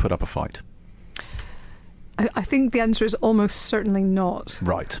can put up a fight? I think the answer is almost certainly not.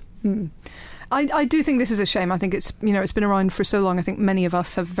 Right. I do think this is a shame. I think it's been around for so long. I think many of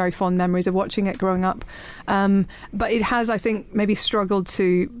us have very fond memories of watching it growing up. But it has, I think, maybe struggled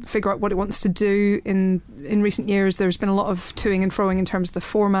to figure out what it wants to do in recent years. There's been a lot of toing and froing in terms of the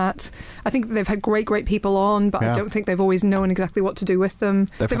format. I think they've had great people on, but I don't think they've always known exactly what to do with them.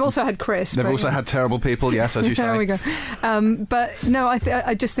 They've also had Chris. They've also had terrible people, yes, as you say. There we go. But no, I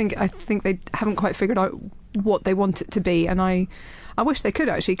think they haven't quite figured out what they want it to be, and I wish they could,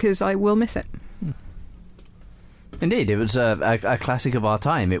 actually, because I will miss it. Indeed, it was a classic of our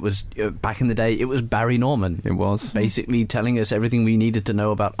time. It was, back in the day, it was Barry Norman. It was. Basically telling us everything we needed to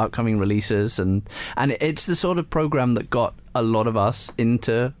know about upcoming releases. And it's the sort of program that got a lot of us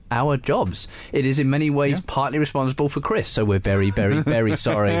into our jobs. It is in many ways partly responsible for Chris, so we're very, very, very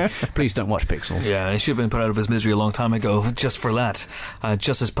sorry. Please don't watch Pixels. Yeah, he should have been put out of his misery a long time ago, just for that.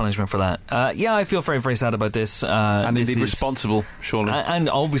 Just as punishment for that. I feel very, very sad about this. And indeed responsible, surely. And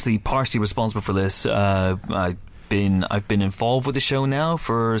obviously partially responsible for this. I've been involved with the show now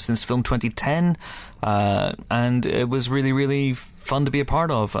since film 2010, and it was really, really fun to be a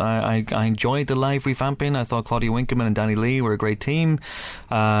part of. I enjoyed the live revamping. I thought Claudia Winkleman and Danny Lee were a great team.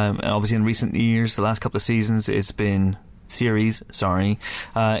 Obviously in recent years, the last couple of seasons, it's been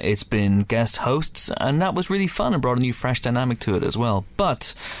it's been guest hosts, and that was really fun and brought a new fresh dynamic to it as well.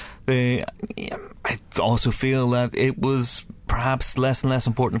 But I also feel that it was perhaps less and less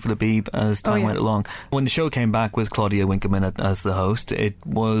important for the Beeb as time went along. When the show came back with Claudia Winkleman as the host, it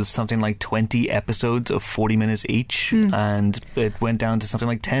was something like 20 episodes of 40 minutes each, and it went down to something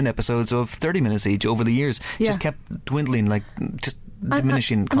like 10 episodes of 30 minutes each over the years. It just kept dwindling,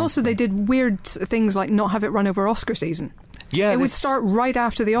 diminishing. And also they did weird things like not have it run over Oscar season. Yeah, it would start right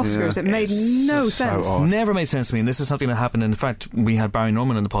after the Oscars. It made no sense. Never made sense to me. And this is something that happened. In fact, we had Barry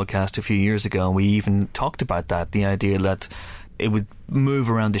Norman on the podcast a few years ago, and we even talked about that. The idea that it would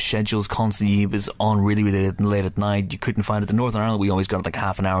move around the schedules constantly. It was on really, really late at night. You couldn't find it. In Northern Ireland, we always got it like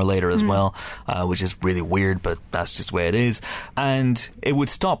half an hour later as well, which is really weird, but that's just the way it is. And it would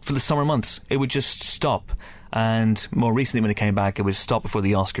stop for the summer months. It would just stop. And more recently, when it came back, it would stop before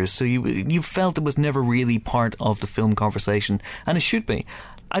the Oscars. So you felt it was never really part of the film conversation, and it should be.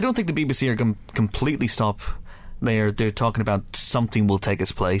 I don't think the BBC are going to completely stop. They're talking about something will take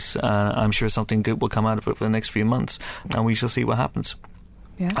its place. I'm sure something good will come out of it for the next few months, and we shall see what happens.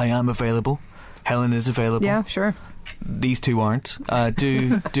 Yeah. I am available. Helen is available. Yeah, sure. These two aren't.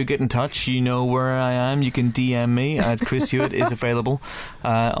 Do get in touch. You know where I am. You can DM me at Chris Hewitt is available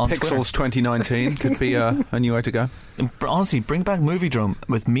on Pixels Twitter. 2019 could be a new way to go. Honestly, bring back Movie Drum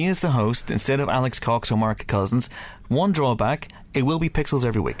with me as the host instead of Alex Cox or Mark Cousins. One drawback: it will be Pixels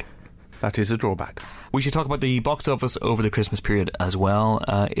every week. That is a drawback. We should talk about the box office over the Christmas period as well.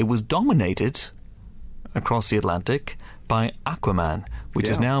 It was dominated across the Atlantic by Aquaman, which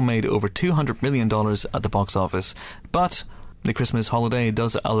has now made over $200 million at the box office. But the Christmas holiday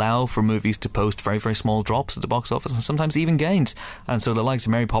does allow for movies to post very, very small drops at the box office and sometimes even gains. And so the likes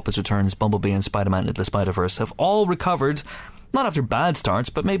of Mary Poppins Returns, Bumblebee and Spider-Man Into the Spider-Verse have all recovered, not after bad starts,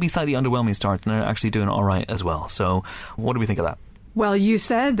 but maybe slightly underwhelming starts, and are actually doing all right as well. So what do we think of that? Well, you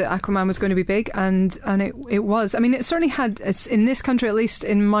said that Aquaman was going to be big, and it was. I mean, it certainly had, in this country, at least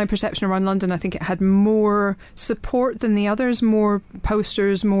in my perception around London, I think it had more support than the others, more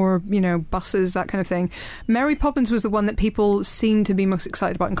posters, more, buses, that kind of thing. Mary Poppins was the one that people seemed to be most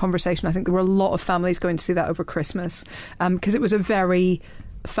excited about in conversation. I think there were a lot of families going to see that over Christmas, because it was a very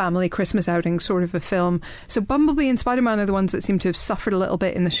family Christmas outing sort of a film. So Bumblebee and Spider-Man are the ones that seem to have suffered a little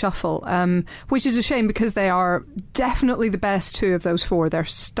bit in the shuffle, which is a shame because they are definitely the best two of those four. They're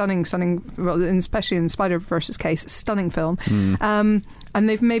stunning, well, especially in Spider-Verse's case, stunning film. And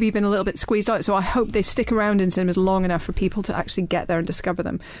they've maybe been a little bit squeezed out, so I hope they stick around in cinemas long enough for people to actually get there and discover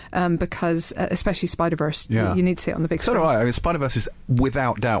them, because especially Spider-Verse, you need to see it on the big screen. So do I. I mean, Spider-Verse is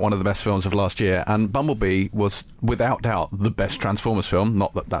without doubt one of the best films of last year, and Bumblebee was without doubt the best Transformers film.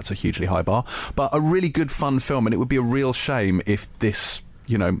 Not that that's a hugely high bar, but a really good fun film, and it would be a real shame if this,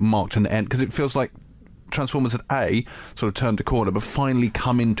 marked an end, because it feels like Transformers had sort of turned a corner but finally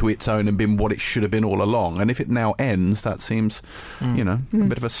come into its own and been what it should have been all along, and if it now ends, that seems a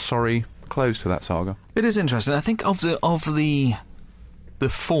bit of a sorry close to that saga. It is interesting. I think of the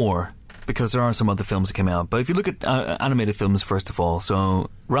four, because there are some other films that came out, but if you look at animated films first of all, so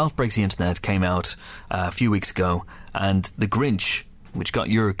Ralph Breaks the Internet came out a few weeks ago, and The Grinch, which got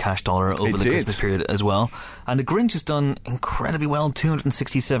your cash dollar over the Christmas period as well. And The Grinch has done incredibly well,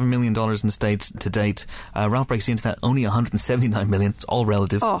 $267 million in the States to date. Ralph Breaks the Internet, only $179 million. It's all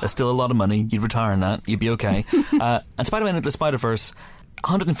relative. That's still a lot of money. You'd retire on that. You'd be okay. And Spider-Man Into the Spider-Verse,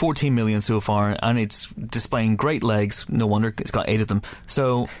 $114 million so far, and it's displaying great legs. No wonder, it's got 8 of them.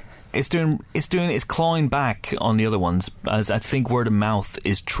 So it's clawing back on the other ones, as I think word of mouth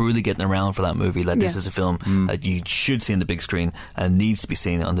is truly getting around for that movie, that this is a film that you should see on the big screen and needs to be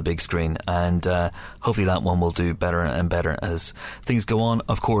seen on the big screen, and hopefully that one will do better and better as things go on.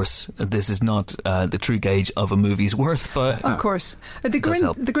 Of course, this is not the true gauge of a movie's worth, but of course the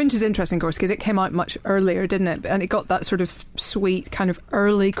Grinch is interesting, of course, because it came out much earlier, didn't it? And it got that sort of sweet kind of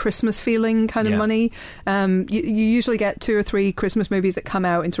early Christmas feeling kind of money. You usually get 2 or 3 Christmas movies that come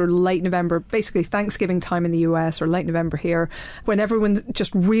out in sort of late November, basically Thanksgiving time in the US or late November here, when everyone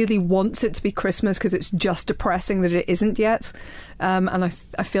just really wants it to be Christmas because it's just depressing that it isn't yet. And I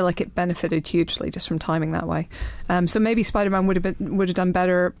feel like it benefited hugely just from timing that way. So maybe Spider-Man would have done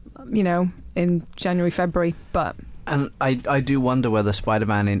better, in January, February, but... And I do wonder whether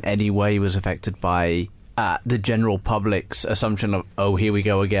Spider-Man in any way was affected by the general public's assumption of, oh, here we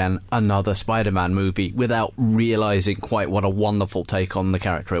go again, another Spider-Man movie, without realising quite what a wonderful take on the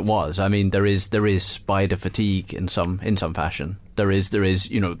character it was. I mean, there is spider fatigue in some fashion. There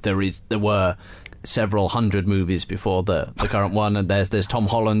were several hundred movies before the current one, and there's Tom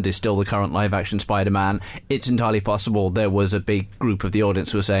Holland is still the current live action Spider-Man. It's entirely possible there was a big group of the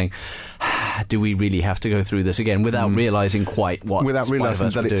audience who were saying, do we really have to go through this again, without realising quite what without realising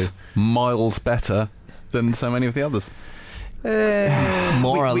that it's miles better than so many of the others.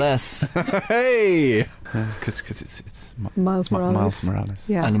 More or less. Hey! Because it's Miles Morales. Miles Morales.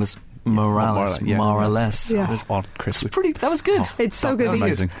 Yeah. And it was Morales, more or less. Yeah. That was good. It's so good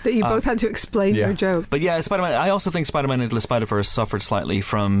that you both had to explain your joke. But yeah, Spider-Man, I also think Spider-Man Into the Spider-Verse suffered slightly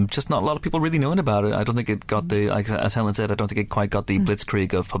from just not a lot of people really knowing about it. I don't think it got as Helen said, I don't think it quite got the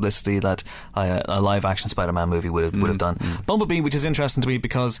blitzkrieg of publicity that a live-action Spider-Man movie would have done. Bumblebee, which is interesting to me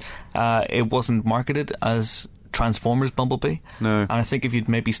because it wasn't marketed as Transformers Bumblebee. No. And I think if you'd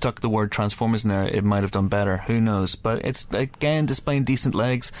maybe stuck the word Transformers in there, it might have done better. Who knows? But it's, again, displaying decent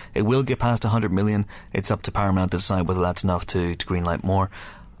legs. It will get past 100 million. It's up to Paramount to decide whether that's enough to greenlight more.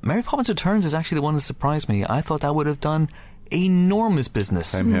 Mary Poppins Returns is actually the one that surprised me. I thought that would have done enormous business.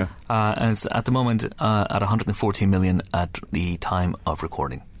 Same here. And it's at the moment at 114 million at the time of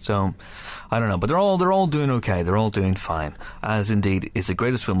recording. So I don't know, but they're all doing okay. They're all doing fine. As indeed is the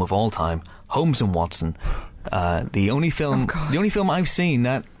greatest film of all time, Holmes and Watson. The only film I've seen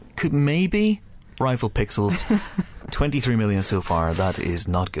that could maybe rival Pixels. 23 million so far. That is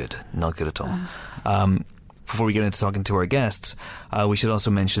not good at all. Before we get into talking to our guests, we should also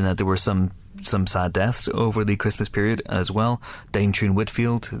mention that there were some sad deaths over the Christmas period as well. Dame June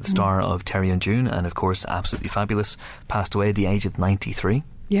Whitfield, the star of Terry and June, and of course Absolutely Fabulous, passed away at the age of 93.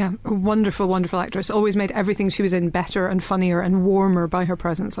 Yeah, a wonderful, wonderful actress. Always made everything she was in better and funnier and warmer by her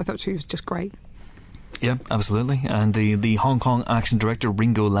presence. I thought she was just great. Yeah, absolutely. And the Hong Kong action director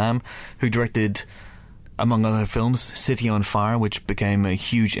Ringo Lam, who directed, among other films, City on Fire, which became a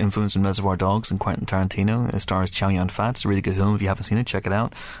huge influence in Reservoir Dogs and Quentin Tarantino. It stars Chow Yun-fat. It's a really good film. If you haven't seen it, check it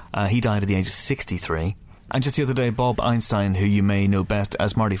out. He died at the age of 63. And just the other day, Bob Einstein, who you may know best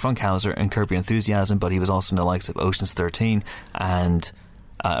as Marty Funkhauser in Curb Your Enthusiasm, but he was also in the likes of Ocean's 13 and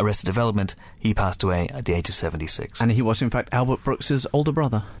Arrested Development, he passed away at the age of 76. And he was, in fact, Albert Brooks's older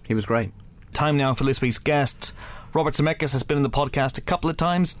brother. He was great. Time now for this week's guests. Robert Zemeckis has been in the podcast a couple of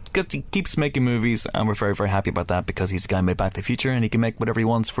times because he keeps making movies, and we're very, very happy about that because he's a guy who made Back to the Future and he can make whatever he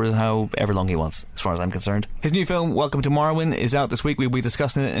wants for however long he wants, as far as I'm concerned. His new film, Welcome to Marwen, is out this week. We'll be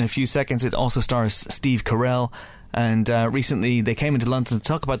discussing it in a few seconds. It also stars Steve Carell, and recently they came into London to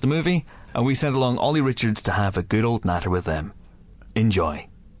talk about the movie, and we sent along Olly Richards to have a good old natter with them. Enjoy.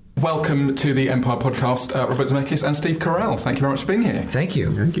 Welcome to the Empire Podcast, Robert Zemeckis and Steve Carell. Thank you very much for being here. Thank you.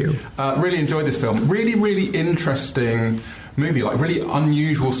 Thank you. Really enjoyed this film. Really, really interesting movie, like really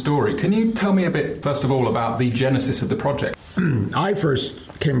unusual story. Can you tell me a bit, first of all, about the genesis of the project? I first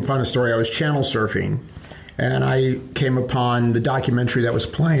came upon a story. I was channel surfing, and I came upon the documentary that was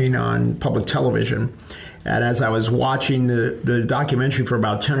playing on public television. And as I was watching the documentary for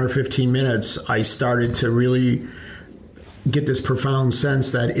about 10 or 15 minutes, I started to really get this profound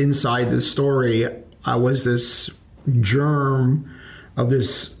sense that inside the story was this germ of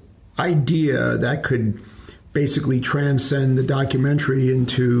this idea that could basically transcend the documentary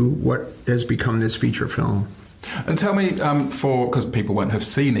into what has become this feature film. And tell me, because people won't have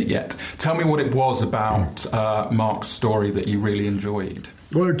seen it yet, tell me what it was about Mark's story that you really enjoyed.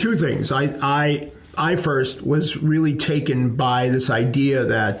 Well, there are two things. I first was really taken by this idea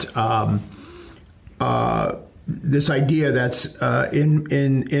that that's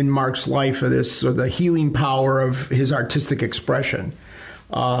in Mark's life, the healing power of his artistic expression,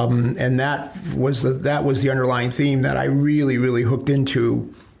 and that was the underlying theme that I really, really hooked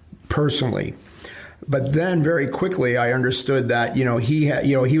into personally. But then very quickly I understood that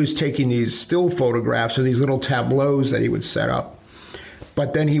he was taking these still photographs or these little tableaus that he would set up.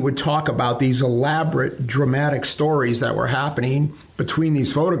 But then he would talk about these elaborate, dramatic stories that were happening between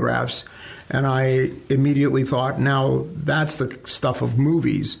these photographs. And I immediately thought, now that's the stuff of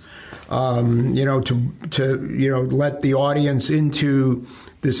movies, to let the audience into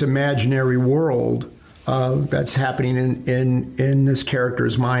this imaginary world that's happening in this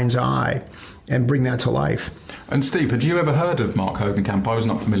character's mind's eye. bring that to life. And Steve, had you ever heard of Mark Hogenkamp? I was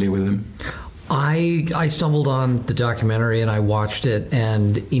not familiar with him. I stumbled on the documentary and I watched it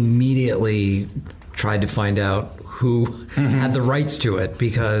and immediately tried to find out who had the rights to it,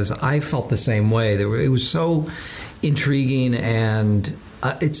 because I felt the same way. It was so intriguing, and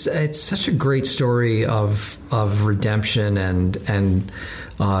it's such a great story of redemption and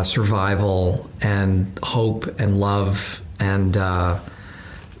survival and hope and love and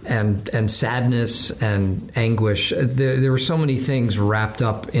sadness and anguish. There were so many things wrapped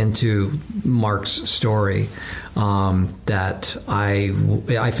up into Mark's story that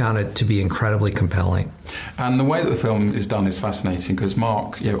I found it to be incredibly compelling. And the way that the film is done is fascinating, because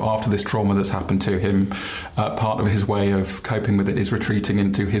Mark, after this trauma that's happened to him, part of his way of coping with it is retreating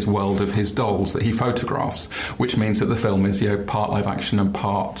into his world of his dolls that he photographs, which means that the film is part live action and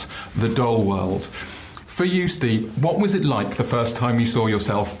part the doll world. For you, Steve, what was it like the first time you saw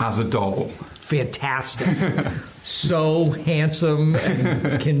yourself as a doll? Fantastic. So handsome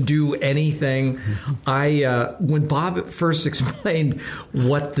and can do anything. When Bob first explained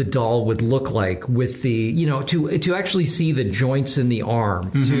what the doll would look like with the, to actually see the joints in the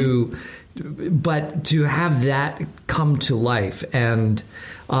arm, but to have that come to life. And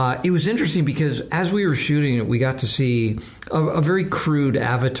it was interesting because as we were shooting it, we got to see a very crude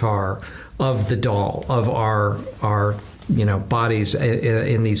avatar of the doll, of our bodies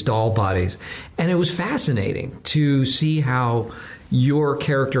in these doll bodies. And it was fascinating to see how your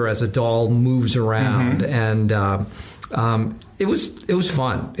character as a doll moves around. And it was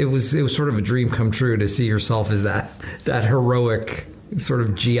fun. It was sort of a dream come true to see yourself as that heroic sort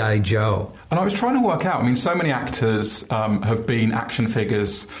of G.I. Joe. And I was trying to work out, so many actors have been action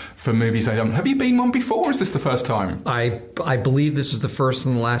figures for movies they've done. Have you been one before, or is this the first time? I believe this is the first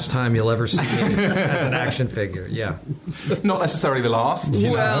and the last time you'll ever see me as an action figure, yeah. Not necessarily the last,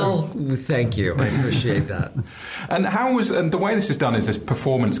 Well, thank you. I appreciate that. And the way this is done is this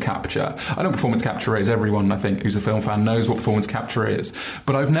performance capture. I know performance capture is. Everyone, I think, who's a film fan knows what performance capture is.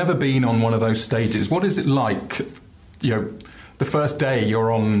 But I've never been on one of those stages. What is it like, the first day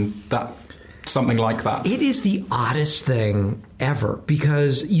you're on something like that? It is the oddest thing ever,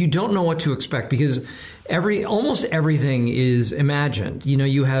 because you don't know what to expect, because almost everything is imagined.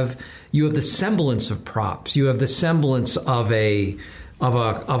 You have the semblance of props. You have the semblance of a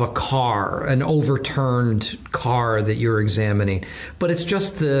car, an overturned car that you're examining, but it's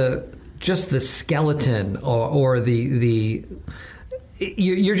just the skeleton or the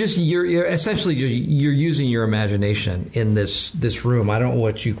You're essentially using your imagination in this room. I don't know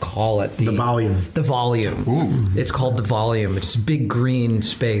what you call it. The volume. The volume. Ooh. It's called the volume. It's a big green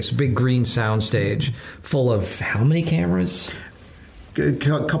space, big green soundstage full of how many cameras? A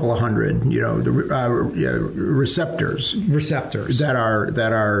couple of hundred. Receptors. Receptors that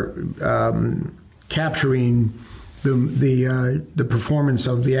are capturing the performance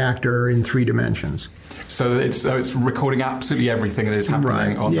of the actor in 3 dimensions. So it's recording absolutely everything that is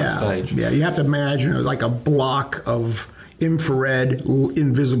happening on that stage. Yeah, you have to imagine like a block of infrared,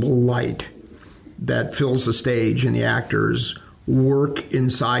 invisible light that fills the stage, and the actors work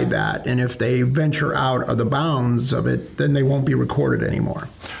inside that. And if they venture out of the bounds of it, then they won't be recorded anymore.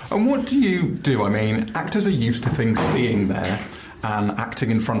 And what do you do? Actors are used to things being there and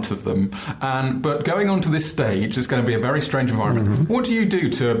acting in front of them. But going onto this stage, it's going to be a very strange environment. What do you do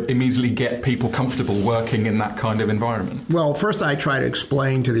to immediately get people comfortable working in that kind of environment? Well, first I try to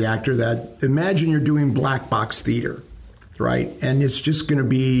explain to the actor that imagine you're doing black box theater, right? And it's just going to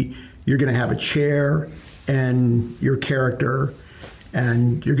be, you're going to have a chair and your character,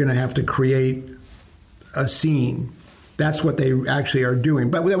 and you're going to have to create a scene. That's what they actually are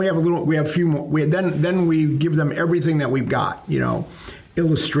doing. But then we have a few more. Then we give them everything that we've got.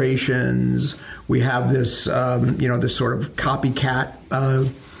 Illustrations. We have this, this sort of copycat,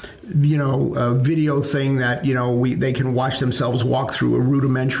 video thing that they can watch themselves walk through a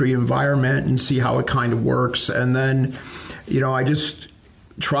rudimentary environment and see how it kind of works. And then, I just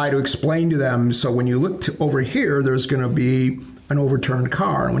try to explain to them. So when you look over here, there's going to be an overturned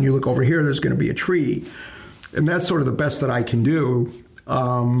car, and when you look over here, there's going to be a tree. And that's sort of the best that I can do.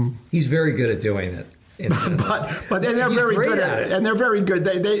 He's very good at doing it. But they're very good at it, and they're very good.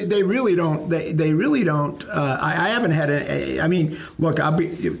 They really don't. They really don't. I haven't had look.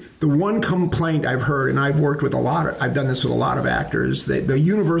 The one complaint I've heard, and I've worked with I've done this with a lot of actors. The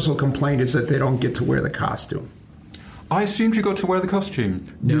universal complaint is that they don't get to wear the costume. I assumed you got to wear the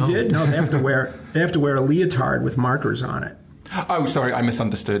costume. No. You did? No, they have to wear a leotard with markers on it. Oh, sorry, I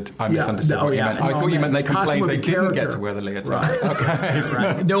misunderstood. I misunderstood what you meant. I thought you meant they complained they didn't get to wear the leotard. Right. Okay.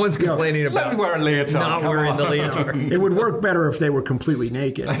 Right. No one's complaining about let me wear a leotard. not wearing the leotard. It would work better if they were completely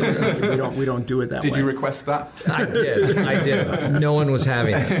naked. We don't do it that way. Did you request that? I did. No one was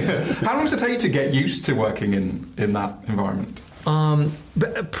having it. How long does it take to get used to working in that environment?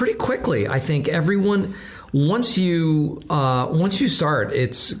 But pretty quickly, I think everyone. Once you start,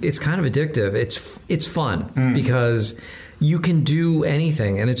 it's kind of addictive. It's fun because you can do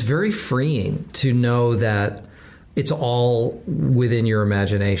anything, and it's very freeing to know that it's all within your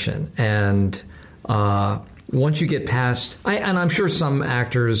imagination. And once you get past, and I'm sure some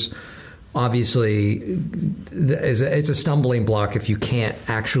actors, obviously, it's a stumbling block if you can't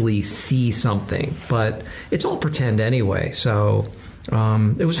actually see something, but it's all pretend anyway. So.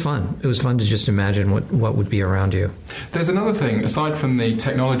 It was fun. It was fun to just imagine what would be around you. There's another thing, aside from the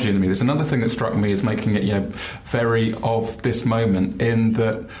technology in me, there's another thing that struck me as making it very of this moment, in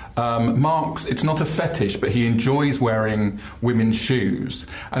that Mark's, it's not a fetish, but he enjoys wearing women's shoes.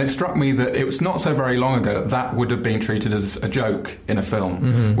 And it struck me that it was not so very long ago that would have been treated as a joke in a film.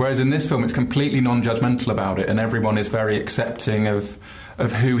 Mm-hmm. Whereas in this film, it's completely non-judgmental about it, and everyone is very accepting of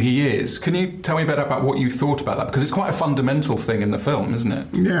who he is. Can you tell me a bit about what you thought about that? Because it's quite a fundamental thing in the film, isn't it?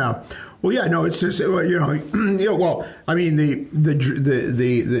 Yeah. Well, yeah. No, it's just well, I mean,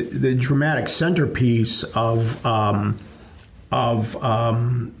 the dramatic centerpiece of the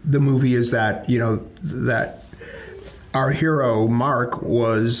movie is that that our hero Mark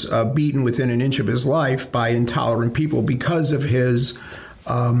was beaten within an inch of his life by intolerant people because of his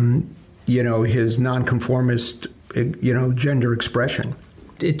his nonconformist gender expression.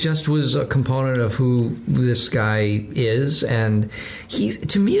 It just was a component of who this guy is, and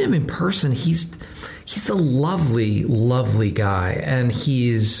to meet him in person, he's the lovely, lovely guy, and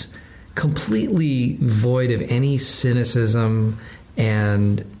he's completely void of any cynicism,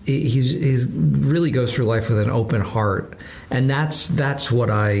 and he's really goes through life with an open heart, and that's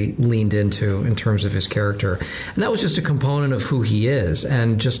what I leaned into in terms of his character, and that was just a component of who he is,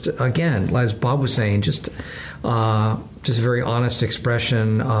 and just again, as Bob was saying, just a very honest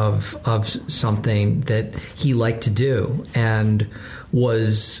expression of something that he liked to do and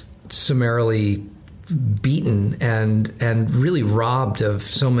was summarily beaten and really robbed of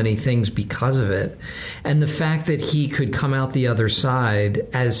so many things because of it. And the fact that he could come out the other side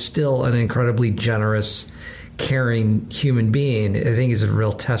as still an incredibly generous, caring human being, I think is a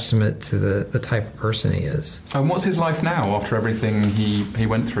real testament to the type of person he is. And what's his life now after everything he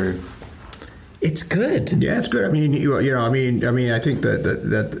went through? It's good. Yeah, it's good. I mean, I think that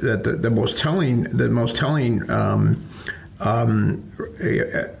the most telling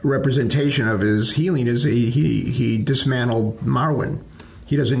representation of his healing is he dismantled Marwen.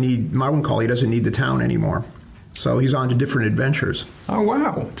 He doesn't need Marwen Call. He doesn't need the town anymore. So he's on to different adventures. Oh,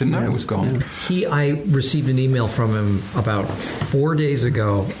 wow. Didn't know it was gone. Yeah. I received an email from him about 4 days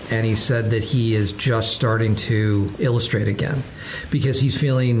ago, and he said that he is just starting to illustrate again because he's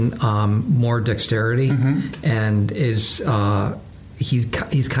feeling more dexterity and is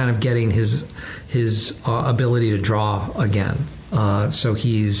he's kind of getting his ability to draw again. So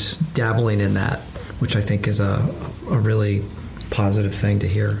he's dabbling in that, which I think is a really positive thing to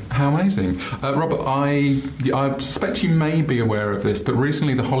hear. How amazing. Robert, I suspect you may be aware of this, but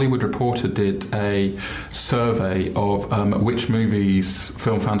recently the Hollywood Reporter did a survey of which movies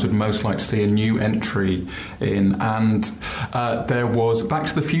film fans would most like to see a new entry in, and there was Back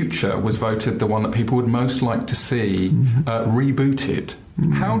to the Future was voted the one that people would most like to see rebooted.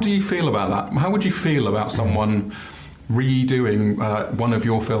 How do you feel about that? How would you feel about someone redoing one of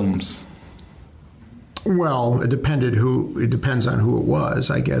your films? Well, it depends on who it was.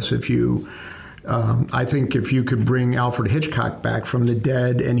 I guess I think if you could bring Alfred Hitchcock back from the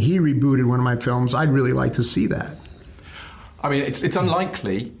dead and he rebooted one of my films, I'd really like to see that. I mean, it's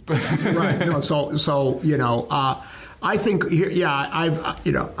unlikely, right? No, I think,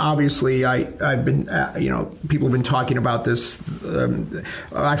 obviously I've been, people have been talking about this.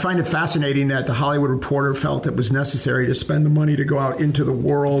 I find it fascinating that the Hollywood Reporter felt it was necessary to spend the money to go out into the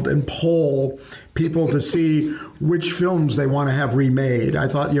world and poll people to see which films they want to have remade. I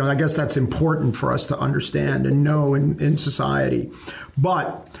thought, I guess that's important for us to understand and know in society.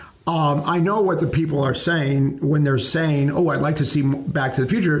 But I know what the people are saying when they're saying, "Oh, I'd like to see Back to the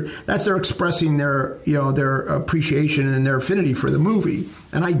Future." That's they're expressing their appreciation and their affinity for the movie,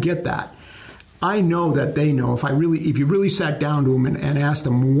 and I get that. I know that they know if you really sat down to them and asked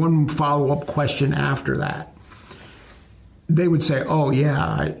them one follow-up question after that, they would say, "Oh,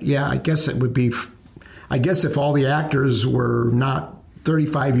 yeah, I guess it would be. I guess if all the actors were not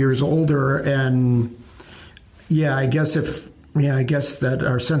 35 years older, and I guess if." I guess that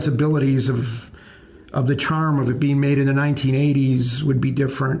our sensibilities of the charm of it being made in the 1980s would be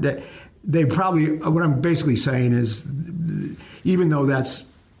different. That they probably, what I'm basically saying is, even though that's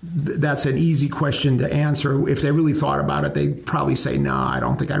an easy question to answer, if they really thought about it, they'd probably say, no, I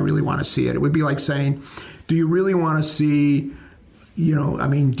don't think I really want to see it. It would be like saying, do you really want to see, do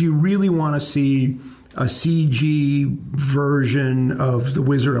you really want to see a CG version of The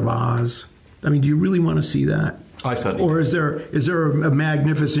Wizard of Oz? Do you really want to see that? I certainly. Or is there a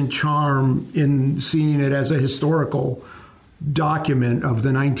magnificent charm in seeing it as a historical document of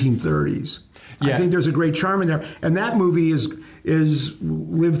the 1930s? Yeah. I think there's a great charm in there, and that movie is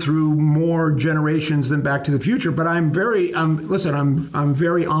lived through more generations than Back to the Future. But I'm very honored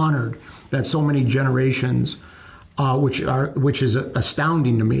that so many generations, which is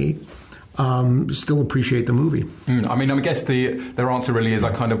astounding to me, still appreciate the movie. I guess their answer really is,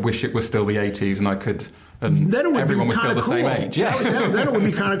 I kind of wish it was still the 80s and I could. And then it would everyone be was still the cool. same age. Yeah. Then it would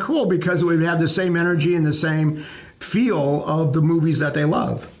be kind of cool because it would have the same energy and the same feel of the movies that they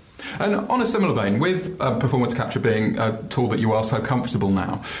love. And on a similar vein, with performance capture being a tool that you are so comfortable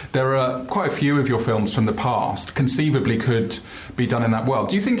now, there are quite a few of your films from the past conceivably could be done in that world.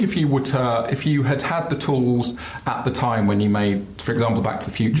 Do you think if you had had the tools at the time when you made, for example, Back to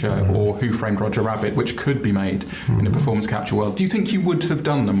the Future or Who Framed Roger Rabbit, which could be made in a performance capture world, do you think you would have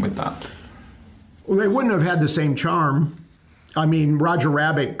done them with that? Well, they wouldn't have had the same charm. Roger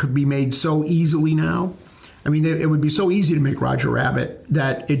Rabbit could be made so easily now. It would be so easy to make Roger Rabbit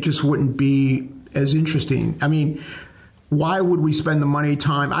that it just wouldn't be as interesting. Why would we spend the money,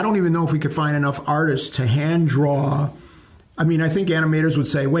 time? I don't even know if we could find enough artists to hand draw. I think animators would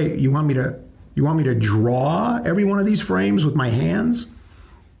say, "Wait, you want me to draw every one of these frames with my hands?"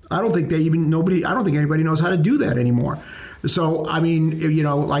 I don't think anybody knows how to do that anymore. So,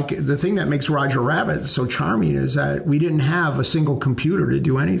 like the thing that makes Roger Rabbit so charming is that we didn't have a single computer to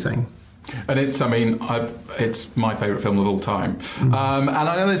do anything. And it's my favourite film of all time. And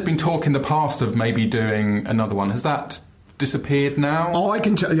I know there's been talk in the past of maybe doing another one. Has that disappeared now? All I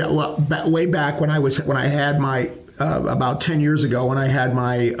can tell you, way back when I had my about 10 years ago, when I had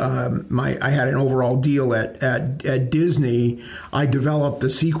I had an overall deal at Disney, I developed a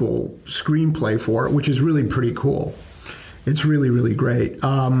sequel screenplay for it, which is really pretty cool. It's really, really great.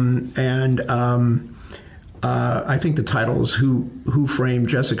 I think the title is Who Framed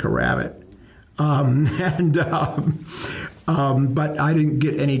Jessica Rabbit. But I didn't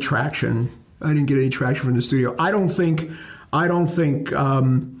get any traction. From the studio. I don't think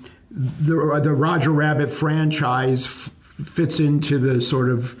the Roger Rabbit franchise fits into the sort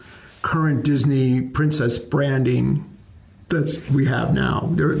of current Disney princess branding that we have now.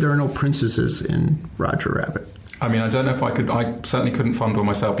 There are no princesses in Roger Rabbit. I don't know if I could. I certainly couldn't fund one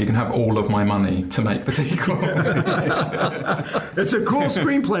myself. You can have all of my money to make the sequel. It's a cool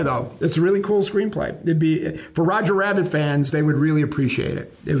screenplay, though. It's a really cool screenplay. It'd be for Roger Rabbit fans. They would really appreciate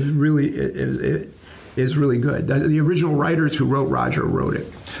it. It was really it is really good. The original writers who wrote Roger wrote it.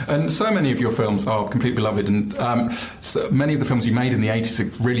 And so many of your films are completely beloved, and so many of the films you made in the 80s are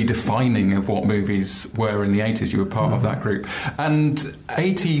really defining of what movies were in the 80s. You were part of that group, and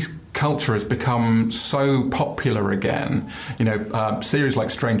 80s culture has become so popular again. Series like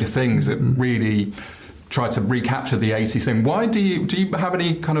Stranger Things that really try to recapture the 80s thing. Why do you have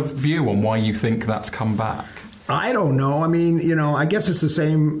any kind of view on why you think that's come back? I don't know. I guess it's the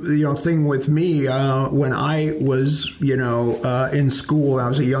same, thing with me. When I was, in school, I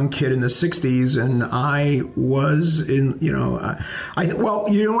was a young kid in the 60s, and I was in,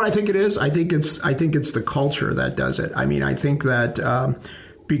 what I think it is? I think it's the culture that does it. I think that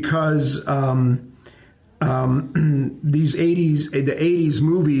because these the 80s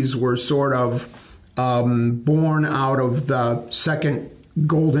movies were sort of born out of the second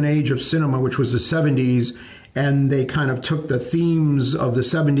golden age of cinema, which was the 70s, and they kind of took the themes of the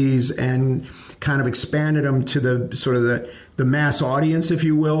 70s and kind of expanded them to the sort of the mass audience, if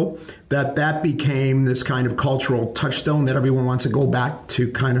you will, that became this kind of cultural touchstone that everyone wants to go back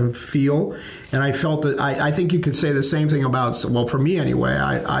to kind of feel. And I felt that I think you could say the same thing about, well, for me anyway,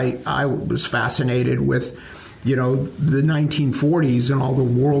 I was fascinated with, the 1940s and all the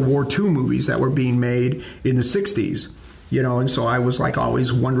World War II movies that were being made in the 60s. And so I was like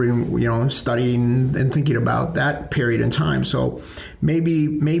always wondering, studying and thinking about that period in time. So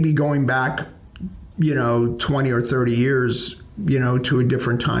maybe going back, 20 or 30 years, to a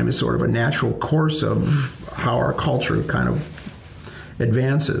different time is sort of a natural course of how our culture kind of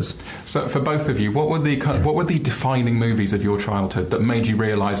advances. So for both of you, what were the defining movies of your childhood that made you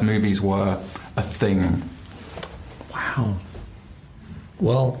realise movies were a thing? Wow.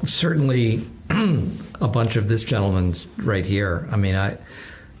 Well, certainly a bunch of this gentleman's right here. I mean,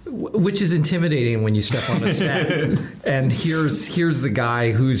 which is intimidating when you step on the set, and here's the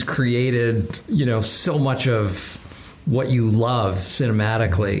guy who's created, so much of what you love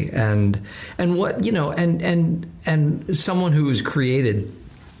cinematically, and what and someone who has created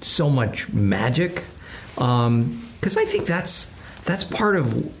so much magic. Because I think that's part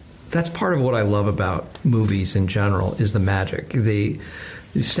of what I love about movies in general is the magic. The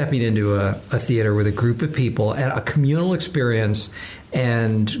stepping into a theater with a group of people and a communal experience,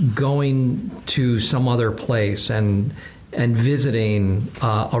 and going to some other place and visiting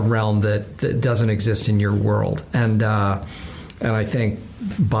a realm that doesn't exist in your world. And I think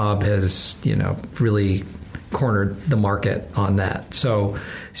Bob has really cornered the market on that. So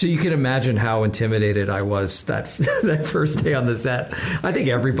you can imagine how intimidated I was that first day on the set. I think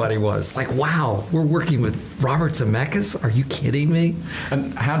everybody was like, wow, we're working with Robert Zemeckis? Are you kidding me?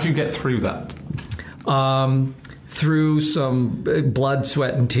 And how do you get through that? Through some blood,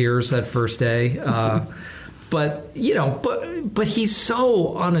 sweat, and tears that first day. But he's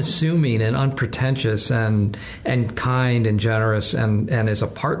so unassuming and unpretentious and kind and generous and as a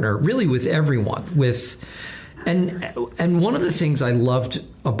partner, really, with everyone. And one of the things I loved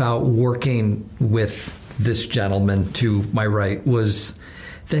about working with this gentleman to my right was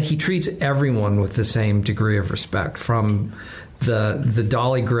that he treats everyone with the same degree of respect, from the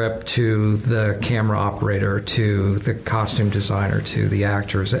dolly grip to the camera operator to the costume designer to the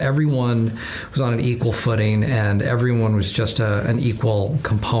actors. Everyone was on an equal footing, and everyone was just an equal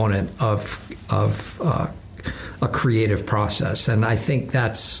component of a creative process. And I think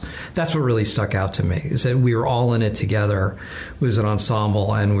that's what really stuck out to me, is that we were all in it together. It was an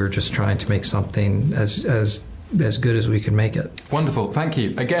ensemble, and we were just trying to make something as good as we could make it. Wonderful. Thank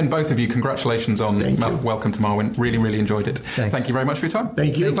you. Again, both of you, congratulations on Welcome to Marwen. Really, really enjoyed it. Thanks. Thank you very much for your time.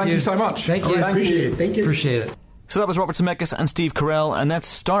 Thank you. Thank you so much. Thank you. Appreciate it. Thank you. Appreciate it. So that was Robert Zemeckis and Steve Carell, and let's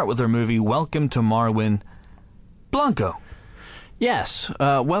start with their movie Welcome to Marwen. Blanco. Yes,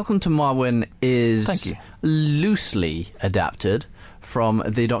 Welcome to Marwen is Thank you. Loosely adapted from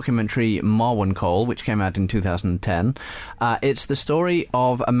the documentary Marwen Call, which came out in 2010. It's the story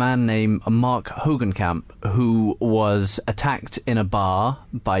of a man named Mark Hogenkamp, who was attacked in a bar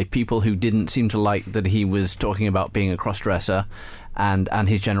by people who didn't seem to like that he was talking about being a cross-dresser and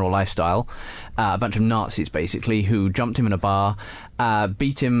his general lifestyle. A bunch of Nazis, basically, who jumped him in a bar,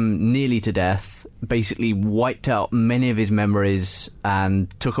 beat him nearly to death, basically wiped out many of his memories and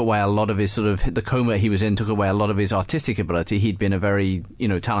took away a lot of his the coma he was in, took away a lot of his artistic ability. He'd been a very,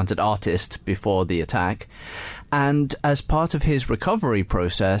 talented artist before the attack. And as part of his recovery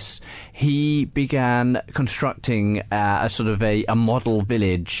process, he began constructing a model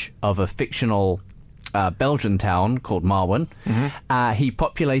village of a fictional Belgian town called Marwen. Mm-hmm. He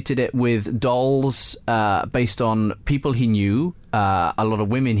populated it with dolls based on people he knew, a lot of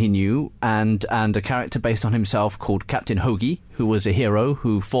women he knew, and a character based on himself called Captain Hoagie, who was a hero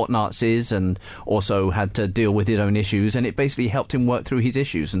who fought Nazis and also had to deal with his own issues, and it basically helped him work through his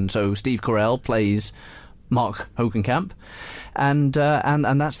issues. And so Steve Carell plays Mark Hogenkamp, and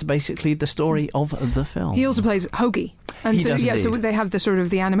that's basically the story of the film. He also plays Hoagie. And He does so indeed. they have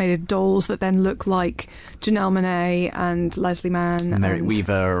the animated dolls that then look like Janelle Monáe and Leslie Mann, Merritt and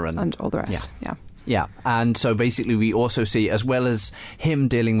Weaver and all the rest. Yeah, and so basically we also see, as well as him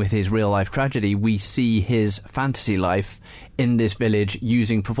dealing with his real-life tragedy, we see his fantasy life in this village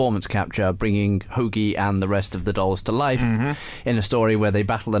using performance capture, bringing Hoagie and the rest of the dolls to life in a story where they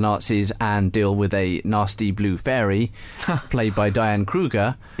battle the Nazis and deal with a nasty blue fairy, played by Diane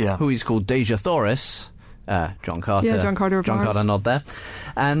Kruger, who is called Deja Thoris. John Carter. Yeah, John Carter of John Mars. Carter nod there.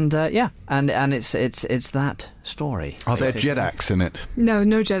 And and it's that story. Are there Jedaks in it? No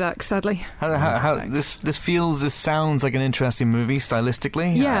Jedaks, sadly. How this sounds like an interesting movie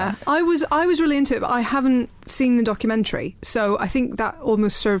stylistically. Yeah, I was really into it, but I haven't seen the documentary, so I think that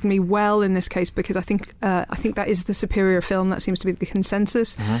almost served me well in this case, because I think that is the superior film. That seems to be the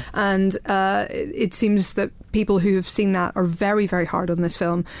consensus, and it seems that people who have seen that are very, very hard on this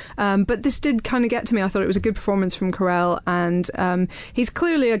film. But this did kind of get to me. I thought it was a good performance from Carell, and he's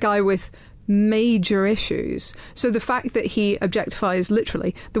clearly a guy with major issues. So the fact that he objectifies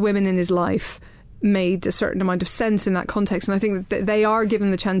literally the women in his life made a certain amount of sense in that context, and I think that they are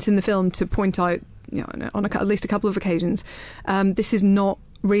given the chance in the film to point out, on at least a couple of occasions, this is not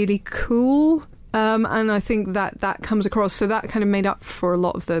really cool, and I think that comes across. So that kind of made up for a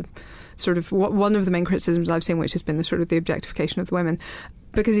lot of the one of the main criticisms I've seen, which has been the objectification of the women,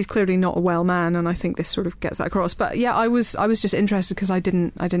 because he's clearly not a well man, and I think this sort of gets that across. But yeah, I was just interested because I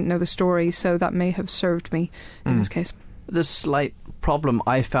didn't know the story, so that may have served me in this case. The slight problem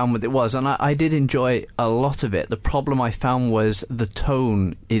I found with it was, and I did enjoy a lot of it, the problem I found was the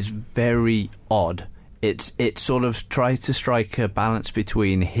tone is very odd. It sort of tries to strike a balance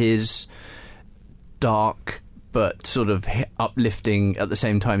between his dark but sort of uplifting at the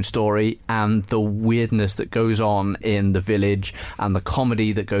same time story and the weirdness that goes on in the village and the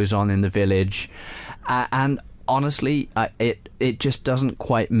comedy that goes on in the village. And honestly, it just doesn't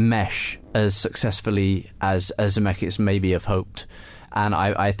quite mesh as successfully as Zemeckis maybe have hoped. And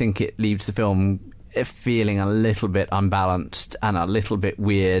I think it leaves the film feeling a little bit unbalanced and a little bit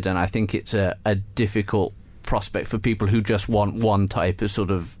weird, and I think it's a difficult prospect for people who just want one type of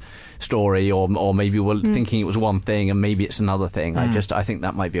sort of story, or maybe were thinking it was one thing and maybe it's another thing. I think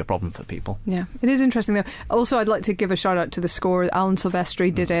that might be a problem for people. Yeah, it is interesting though. Also, I'd like to give a shout out to the score. Alan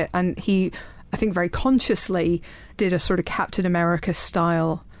Silvestri did it, and he, I think very consciously, did a sort of Captain America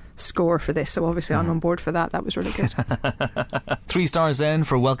style score for this, so obviously I'm on board for that. That was really good. 3 stars then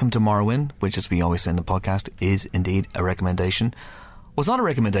for Welcome to Marwen, which, as we always say in the podcast, is indeed a recommendation. What's not a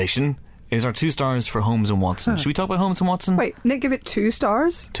recommendation is our 2 stars for Holmes and Watson. Should we talk about Holmes and Watson? Wait, Nick, give it 2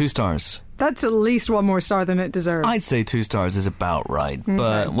 stars? 2 stars. That's at least 1 more star than it deserves. I'd say 2 stars is about right,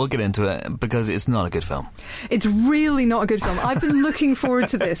 but we'll get into it because it's not a good film. It's really not a good film. I've been looking forward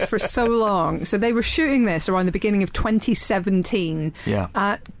to this for so long. So they were shooting this around the beginning of 2017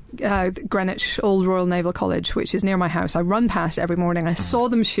 at Greenwich Old Royal Naval College, which is near my house. I run past every morning. I saw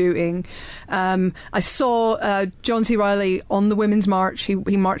them shooting. I saw John C. Reilly on the Women's March. He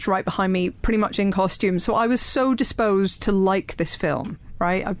marched right behind me, pretty much in costume. So I was so disposed to like this film,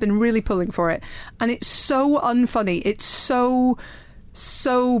 right? I've been really pulling for it. And it's so unfunny. It's so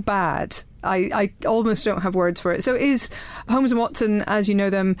bad. I almost don't have words for it. So it is Holmes and Watson, as you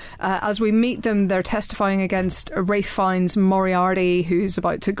know them. As we meet them, they're testifying against Ralph Fiennes' Moriarty, who's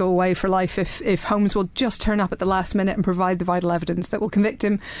about to go away for life if Holmes will just turn up at the last minute and provide the vital evidence that will convict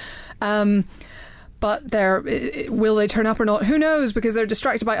him. But will they turn up or not? Who knows, because they're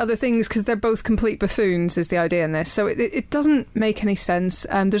distracted by other things, because they're both complete buffoons, is the idea in this. So it doesn't make any sense.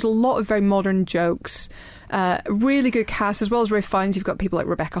 There's a lot of very modern jokes. Really good cast, as well as Ralph Fiennes. You've got people like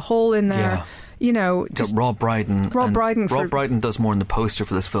Rebecca Hall in there. Yeah. You know, just Rob Brydon. Rob Brydon does more in the poster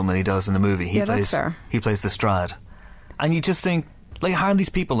for this film than he does in the movie. That's fair. He plays the Strad, and you just think, like, how are these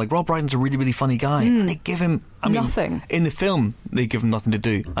people? Like, Rob Brydon's a really, really funny guy, and they give him nothing. In the film, they give him nothing to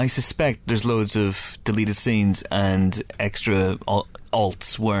do. I suspect there's loads of deleted scenes and extra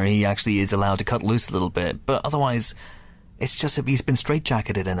alts where he actually is allowed to cut loose a little bit, but otherwise, it's just he's been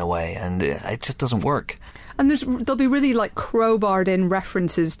straitjacketed in a way, and it just doesn't work. And there'll be really like crowbarred in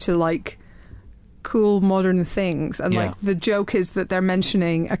references to like cool modern things, and like the joke is that they're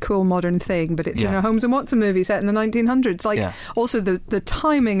mentioning a cool modern thing, but it's in a Holmes and Watson movie set in the 1900s. Like also the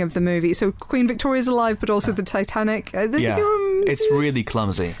timing of the movie. So Queen Victoria's alive, but also the Titanic. It's really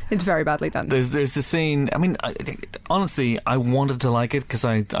clumsy. It's very badly done. There's the scene. I mean, honestly, I wanted to like it because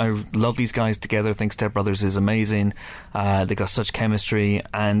I love these guys together. I think Step Brothers is amazing. They got such chemistry,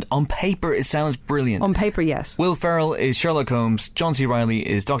 and on paper it sounds brilliant. On paper, yes. Will Ferrell is Sherlock Holmes. John C. Reilly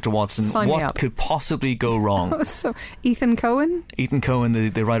is Dr. Watson. Sign me up. What could possibly go wrong? So Ethan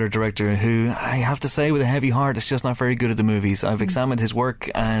Coen, the writer-director, who I have to say with a heavy heart is just not very good at the movies. I've examined his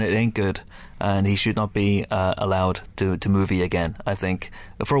work and it ain't good, and he should not be allowed to movie again, I think,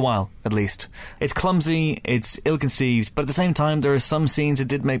 for a while at least. It's clumsy, it's ill-conceived, but at the same time there are some scenes that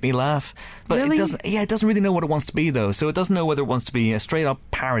did make me laugh, but really? It doesn't really know what it wants to be though. So it doesn't know whether it wants to be a straight-up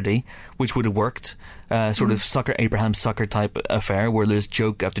parody, which would have worked, sort of Abraham Sucker type affair where there's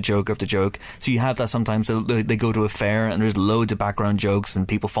joke after joke after joke. So you have that sometimes. They go to a fair and there's loads of background jokes and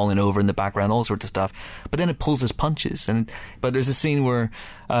people falling over in the background, all sorts of stuff. But then it pulls his punches. But there's a scene where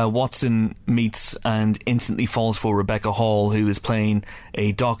Watson meets and instantly falls for Rebecca Hall, who is playing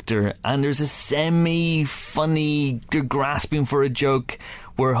a doctor, and there's a semi-funny, they're grasping for a joke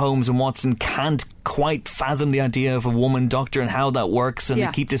where Holmes and Watson can't quite fathom the idea of a woman doctor and how that works, and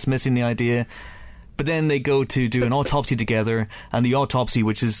they keep dismissing the idea. But then they go to do an autopsy together, and the autopsy,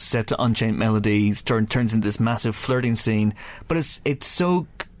 which is set to Unchained Melody, turns into this massive flirting scene. But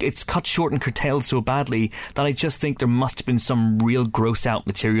it's cut short and curtailed so badly that I just think there must have been some real gross out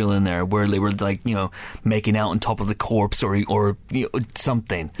material in there where they were like, making out on top of the corpse or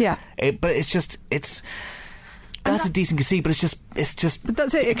something. Yeah. But that's a decent conceit, but it's just but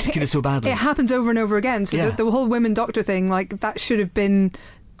that's it. Executed so badly. It happens over and over again. So the whole women doctor thing, like, that should have been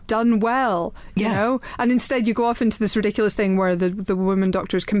done well, you know? And instead you go off into this ridiculous thing where the woman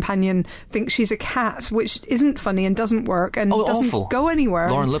doctor's companion thinks she's a cat, which isn't funny and doesn't work and doesn't awful. go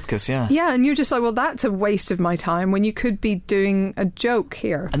anywhere. Lauren Lipkus, yeah. Yeah, and you're just like, well, that's a waste of my time when you could be doing a joke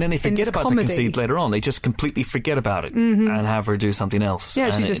here. And then they forget about the conceit later on. They just completely forget about it and have her do something else. Yeah,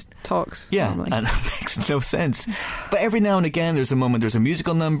 and she just talks. Yeah, normally. and it makes no sense. But every now and again there's a moment, there's a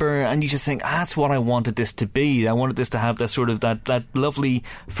musical number, and you just think, that's what I wanted this to be. I wanted this to have that sort of that lovely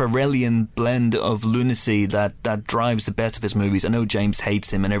Farrellian blend of lunacy that drives the best of his movies. I know James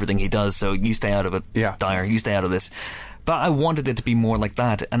hates him and everything he does, so you stay out of it, Dyer. You stay out of this. But I wanted it to be more like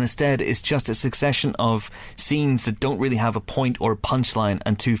that, and instead it's just a succession of scenes that don't really have a point or a punchline,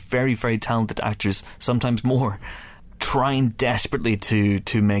 and two very, very talented actors, sometimes more, trying desperately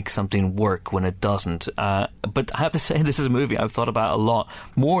to make something work when it doesn't. But I have to say, this is a movie I've thought about a lot,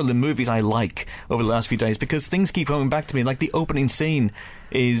 more than movies I like over the last few days, because things keep coming back to me. Like the opening scene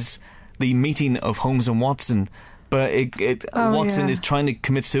is the meeting of Holmes and Watson, but Watson is trying to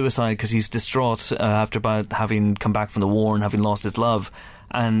commit suicide because he's distraught after about having come back from the war and having lost his love.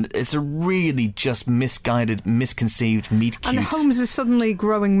 And it's a really just misguided, misconceived meet cute. And Holmes is suddenly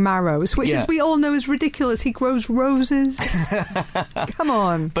growing marrows, which, as we all know, is ridiculous. He grows roses. Come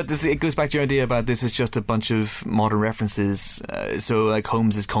on. But it goes back to your idea about this is just a bunch of modern references. So, like,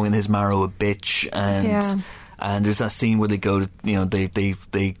 Holmes is calling his marrow a bitch, and there's that scene where they go,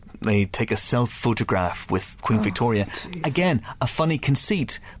 they take a self-photograph with Queen Victoria. Geez. Again, a funny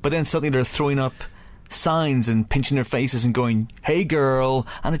conceit, but then suddenly they're throwing up signs and pinching their faces and going, "Hey girl,"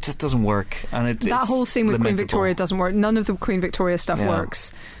 and it just doesn't work. And that whole scene with Queen Victoria doesn't work. None of the Queen Victoria stuff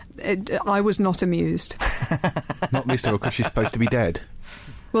works. I was not amused. Not least of all because she's supposed to be dead.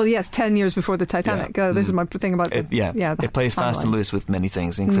 Well, yes, 10 years before the Titanic. This is my thing about it. It plays fast and loose with many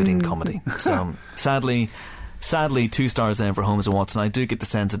things, including comedy. So Sadly, 2 stars then for Holmes and Watson. I do get the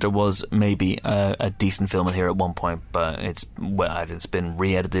sense that there was maybe a decent film in here at one point, but it's been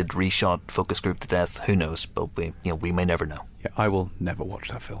re-edited, reshot, focus group to death. Who knows? But we may never know. Yeah, I will never watch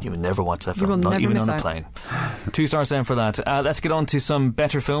that film. You will never watch that film, not even on a plane. 2 stars then for that. Let's get on to some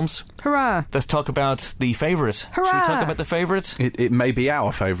better films. Hurrah! Let's talk about The Favourite. Hurrah! Should we talk about The Favourite? It may be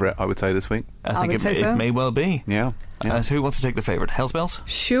our favourite, I would say, this week. I think it may well be. Yeah. So who wants to take The Favourite? Hellspells?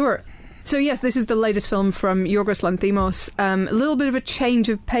 Sure. So yes, this is the latest film from Yorgos Lanthimos. A little bit of a change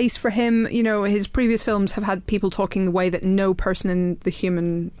of pace for him. You know, his previous films have had people talking the way that no person in the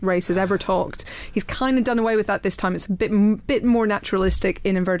human race has ever talked. He's kind of done away with that this time. It's a bit more naturalistic,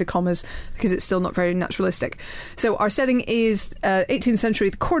 in inverted commas, because it's still not very naturalistic. So our setting is 18th century,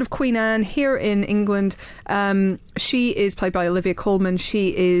 the court of Queen Anne here in England. She is played by Olivia Colman.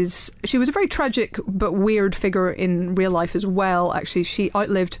 She was a very tragic but weird figure in real life as well. Actually, she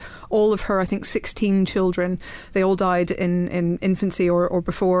outlived all of her, I think, 16 children. They all died in infancy or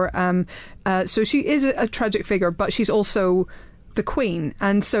before. So she is a tragic figure, but she's also the queen,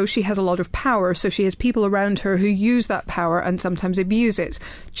 and so she has a lot of power. So she has people around her who use that power and sometimes abuse it.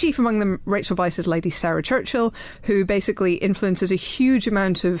 Chief among them, Rachel Weisz's Lady Sarah Churchill, who basically influences a huge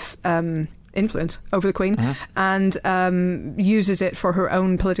amount of influence over the Queen and uses it for her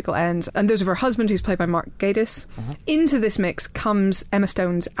own political ends, and those of her husband, who's played by Mark Gatiss. Into this mix comes Emma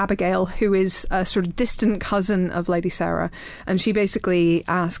Stone's Abigail, who is a sort of distant cousin of Lady Sarah, and she basically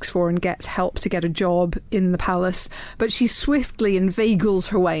asks for and gets help to get a job in the palace, but she swiftly inveigles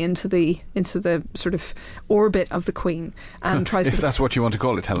her way into the sort of orbit of the Queen and tries if that's what you want to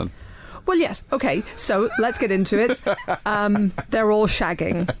call it, Helen. Well, yes. Okay, so let's get into it. They're all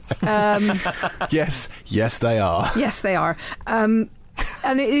shagging. Yes, they are. Yes, they are. And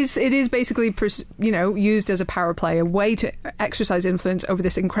it is basically, used as a power play, a way to exercise influence over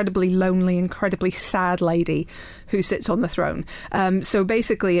this incredibly lonely, incredibly sad lady who sits on the throne. So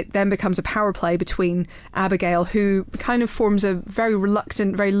basically it then becomes a power play between Abigail, who kind of forms a very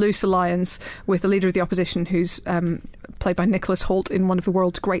reluctant, very loose alliance with the leader of the opposition, who's played by Nicholas Hoult in one of the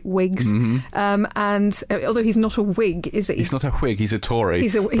world's great wigs. And although he's not a Whig, is he? He's not a Whig, he's a Tory.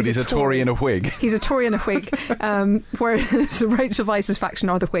 He's a Tory in a wig. He's a Tory in a wig, whereas Rachel Weisz's faction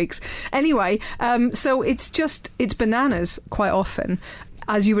are the Whigs. Anyway, so it's bananas quite often,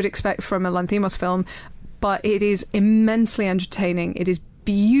 as you would expect from a Lanthimos film, but it is immensely entertaining. It is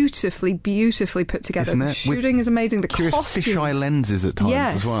beautifully put together. The shooting is amazing. The costumes, fisheye lenses at times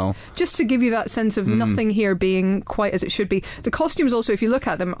as well. Just to give you that sense of nothing here being quite as it should be. The costumes also, if you look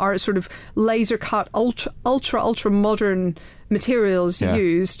at them, are sort of laser cut, ultra modern materials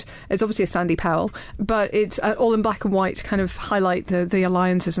used. It's obviously a Sandy Powell, but it's all in black and white to kind of highlight the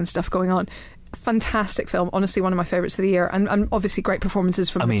alliances and stuff going on. fantastic film. Honestly, one of my favourites of the year, and obviously great performances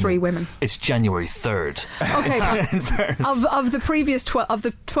from the three women. It's January 3rd. Okay, of the previous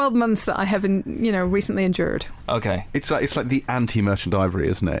 12 months that I have, recently endured. Okay, it's like the anti-Merchant Ivory,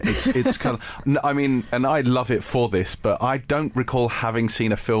 isn't it? It's kind of. I mean, and I love it for this, but I don't recall having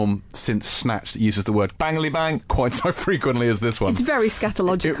seen a film since Snatch that uses the word "bangly bang" quite so frequently as this one. It's very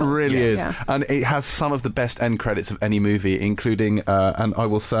scatological. It really is, and it has some of the best end credits of any movie, including, and I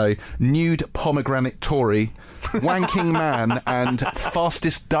will say, nude pomegranate Tory, wanking man, and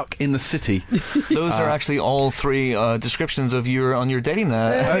fastest duck in the city. Those are actually all three descriptions of on your dating.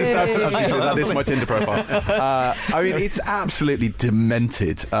 That's actually true. That is my Tinder profile. I mean, it's absolutely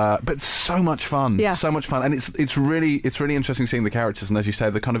demented, but so much fun. Yeah. So much fun, and it's really interesting seeing the characters, and as you say,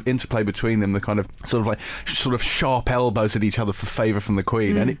 the kind of interplay between them, the kind of sort of sharp elbows at each other for favour from the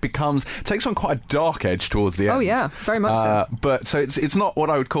Queen, and it takes on quite a dark edge towards the end. Oh yeah, very much so. But so it's not what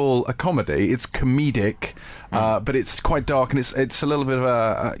I would call a comedy. It's comedic. But it's quite dark, and it's a little bit of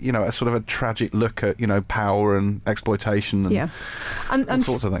a sort of a tragic look at power and exploitation and all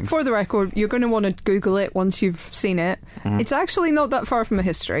sorts of things. For the record, you're going to want to Google it once you've seen it. It's actually not that far from the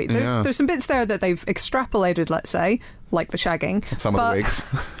history. There's some bits there that they've extrapolated, let's say, like the shagging. Some of the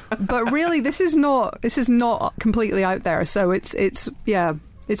wigs. But really, this is not completely out there. So it's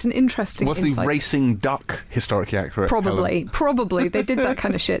an interesting Was insight. the racing duck historically accurate? Probably. They did that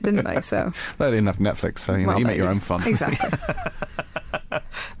kind of shit, didn't they? So they didn't have Netflix, so you make your own fun. Exactly.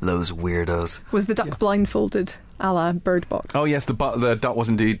 Those weirdos. Was the duck blindfolded, a la Bird Box? Oh yes, the duck was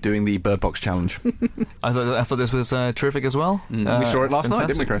indeed doing the Bird Box challenge. I thought this was terrific as well. We saw it last night,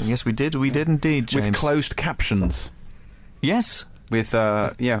 didn't we, Chris? Yes, we did. We did indeed, James. With closed captions. Yes. With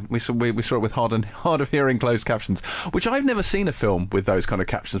we saw it with hard of hearing closed captions, which I've never seen a film with those kind of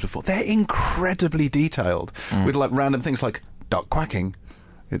captions before. They're incredibly detailed with like random things like duck quacking.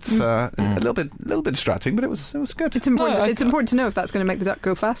 It's a little bit distracting, but it was good. It's important. It's important to know if that's going to make the duck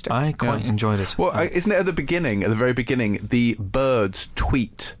go faster. I quite enjoyed it. Well, isn't it at the very beginning, the birds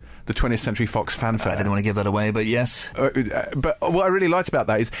tweet the 20th Century Fox fanfare? I didn't want to give that away, but yes. But what I really liked about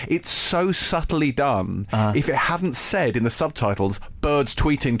that is it's so subtly done. If it hadn't said in the subtitles, birds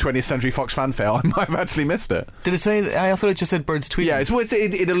tweeting 20th Century Fox fanfare, I might have actually missed it. Did it say? I thought it just said birds tweeting. Yeah,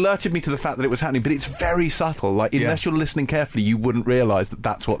 it alerted me to the fact that it was happening, but it's very subtle. Like, unless you're listening carefully, you wouldn't realise that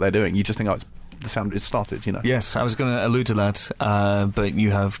that's what they're doing. You just think, oh, it's the sound it started, Yes, I was going to allude to that, but you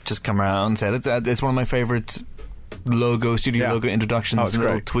have just come around and said it. It's one of my favourite studio logo introductions, and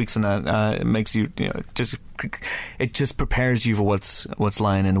little tweaks in that. It makes you, it just prepares you for what's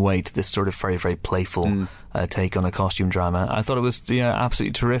lying in wait. This sort of very, very playful take on a costume drama. I thought it was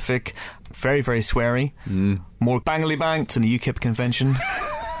absolutely terrific. Very, very sweary. More bangly bang than a UKIP convention.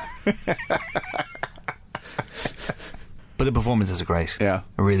 But the performances are great. Yeah.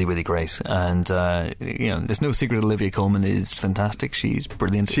 Really, really great. And, there's no secret Olivia Colman is fantastic. She's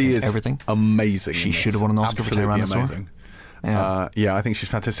brilliant. She is everything. Amazing. She should have won an Oscar for Tyrannosaur. I think she's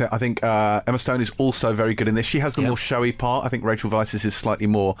fantastic. I think Emma Stone is also very good in this. She has the more showy part. I think Rachel Weisz's is slightly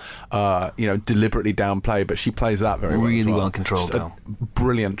more, deliberately downplayed, but she plays that very well. Really well controlled, though.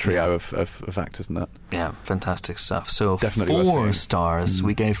 Brilliant trio of actors in that. Yeah, fantastic stuff. So definitely 4 stars.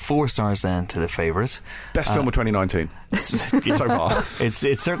 We gave 4 stars then to The Favourite. Best film of 2019 so far.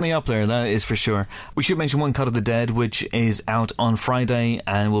 It's certainly up there, that is for sure. We should mention One Cut of the Dead, which is out on Friday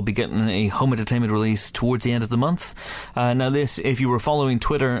and will be getting a home entertainment release towards the end of the month. Now this, if you were following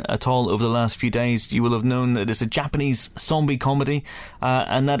Twitter at all over the last few days, you will have known that it's a Japanese zombie comedy,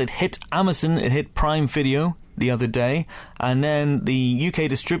 and that it hit Amazon, it hit Prime Video the other day, and then the UK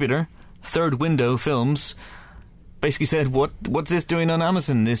distributor Third Window Films basically said, what's this doing on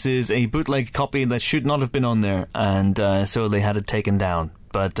Amazon? This is a bootleg copy that should not have been on there, and so they had it taken down.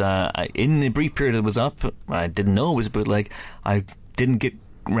 But in the brief period it was up, I didn't know it was a bootleg. I didn't get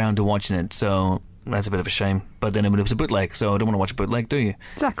round to watching it, so that's a bit of a shame. But then it was a bootleg, so I don't want to watch a bootleg, do you?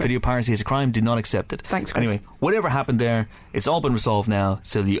 Exactly. Video piracy is a crime, do not accept it. Thanks, Chris. Anyway, whatever happened there, it's all been resolved now,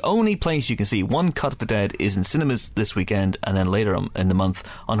 so the only place you can see One Cut of the Dead is in cinemas this weekend, and then later in the month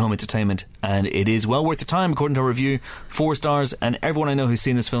on home entertainment, and it is well worth your time according to our review. 4 stars, and everyone I know who's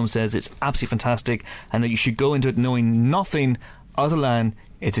seen this film says it's absolutely fantastic, and that you should go into it knowing nothing other than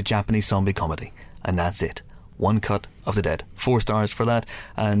it's a Japanese zombie comedy, and that's it. One Cut of of the Dead. 4 stars for that.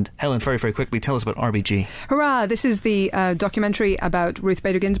 And Helen, very, very quickly, tell us about RBG. Hurrah! This is the documentary about Ruth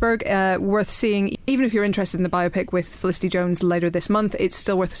Bader Ginsburg. Worth seeing, even if you're interested in the biopic with Felicity Jones later this month. It's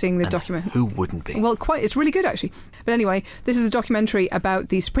still worth seeing the document. Who wouldn't be? Well, it's really good, actually. But anyway, this is a documentary about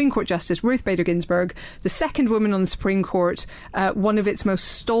the Supreme Court Justice Ruth Bader Ginsburg, the second woman on the Supreme Court, one of its most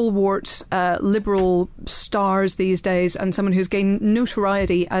stalwart liberal stars these days, and someone who's gained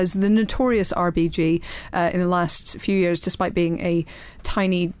notoriety as the notorious RBG in the last few years, despite being a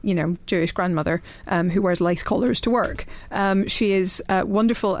tiny, Jewish grandmother who wears lace collars to work. She is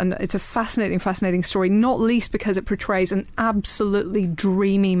wonderful, and it's a fascinating story, not least because it portrays an absolutely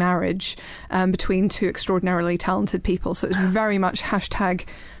dreamy marriage between two extraordinarily talented people. So it's very much hashtag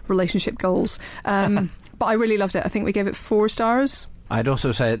relationship goals. But I really loved it. I think we gave it 4 stars. I'd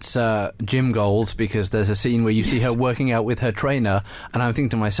also say it's gym goals, because there's a scene where you see her working out with her trainer, and I'm thinking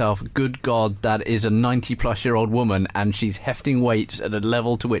to myself, good God, that is a 90-plus-year-old woman, and she's hefting weights at a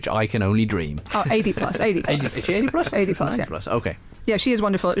level to which I can only dream. Oh, 80 plus. 80 plus. 80, is she 80 plus? 80 plus, 90 yeah. plus, okay. Yeah, she is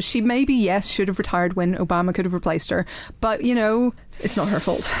wonderful. She maybe, yes, should have retired when Obama could have replaced her, but, it's not her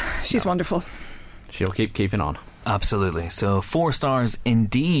fault. She's wonderful. She'll keep keeping on. Absolutely. So 4 stars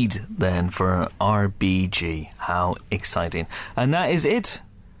indeed then for RBG. How exciting. And that is it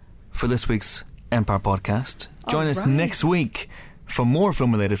for this week's Empire Podcast. Join us next week for more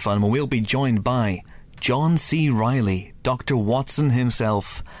film-related fun, where we'll be joined by John C. Reilly, Dr. Watson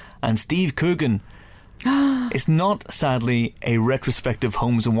himself, and Steve Coogan. It's not, sadly, a retrospective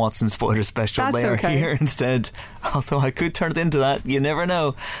Holmes and Watson spoiler special. That's they are okay. here instead, although I could turn it into that, you never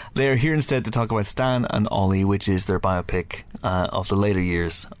know. They are here instead to talk about Stan and Ollie, which is their biopic of the later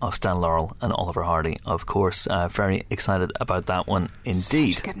years of Stan Laurel and Oliver Hardy, of course. Very excited about that one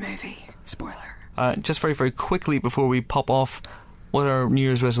indeed. Such a good movie. Spoiler. Just very, very quickly before we pop off, what are New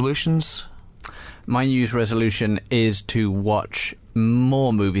Year's resolutions? My New Year's resolution is to watch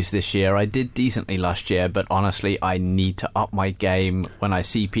more movies this year. I did decently last year, but honestly, I need to up my game when I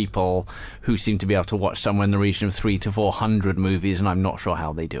see people who seem to be able to watch somewhere in the region of 300 to 400 movies, and I'm not sure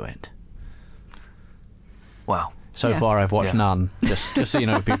how they do it. Wow. So far, I've watched none. Just so you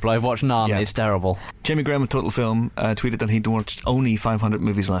know, people, I've watched none. It's terrible. Jamie Graham of Total Film tweeted that he'd watched only 500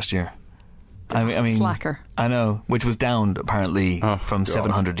 movies last year. I mean, slacker. I know, which was down apparently from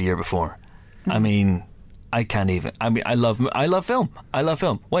 700 the year before. I mean, I can't even. I mean, I love film. I love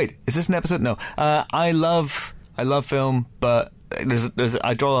film. Wait, is this an episode? No. I love film, but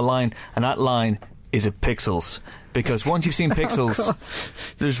I draw a line, and that line is at Pixels. Because once you've seen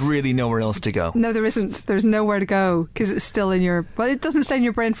Pixels, there's really nowhere else to go. No, there isn't. There's nowhere to go, because it's still in your... Well, it doesn't stay in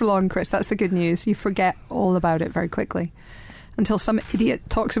your brain for long, Chris. That's the good news. You forget all about it very quickly. Until some idiot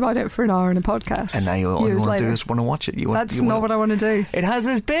talks about it for an hour in a podcast. And now all you want to do is want to watch it. That's not what I want to do. It has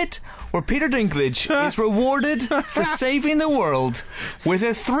this bit where Peter Dinklage is rewarded for saving the world with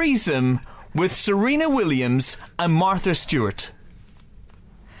a threesome with Serena Williams and Martha Stewart.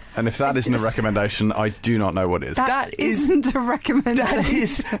 And if that isn't a recommendation, I do not know what is. That isn't a recommendation. That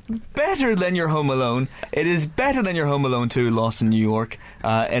is better than your Home Alone. It is better than your Home Alone 2, Lost in New York,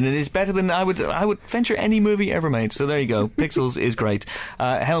 and it is better than I would venture any movie ever made. So there you go. Pixels is great.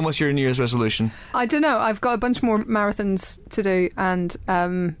 Helen, what's your New Year's resolution? I don't know. I've got a bunch more marathons to do, and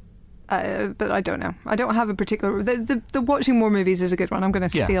but I don't know. I don't have a particular. The watching more movies is a good one. I'm going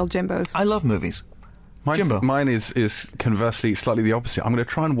to steal Jimbo's. I love movies. Mine is conversely slightly the opposite. I'm going to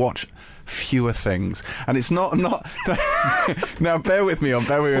try and watch fewer things, and it's not. Now, bear with me on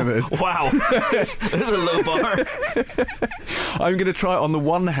this. Wow, there's a low bar. I'm going to try, on the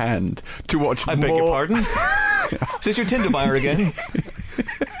one hand, to watch. I beg your pardon. Is this your Tinder buyer again?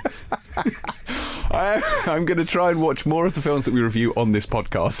 I'm going to try and watch more of the films that we review on this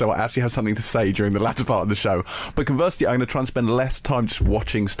podcast, so I actually have something to say during the latter part of the show. But conversely, I'm going to try and spend less time just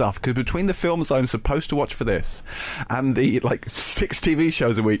watching stuff, because between the films I'm supposed to watch for this and the 6 TV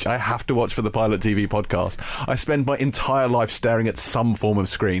shows a week I have to watch for the Pilot TV podcast, I spend my entire life staring at some form of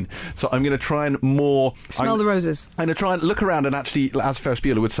screen. So I'm going to try and smell the roses. I'm going to try and look around and actually, as Ferris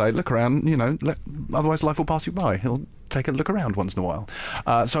Bueller would say, look around, otherwise life will pass you by. He'll take a look around once in a while.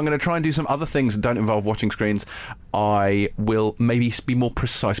 So I'm going to try and do some other things that don't involve watching screens. I will maybe be more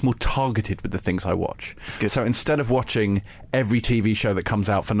precise, more targeted with the things I watch. So instead of watching every TV show that comes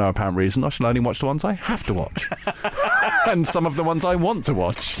out for no apparent reason, I shall only watch the ones I have to watch. And some of the ones I want to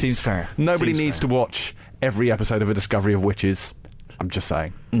watch. Seems fair. Nobody needs to watch every episode of A Discovery of Witches. I'm just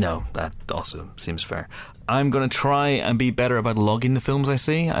saying. No, that also seems fair. I'm going to try and be better about logging the films I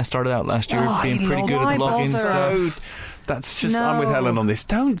see. I started out last year being pretty good at logging stuff. That's just, No. I'm with Helen on this.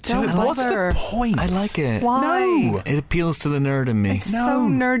 Don't do Don't it. What's bother. the point? I like it. Why? No. It appeals to the nerd in me. It's so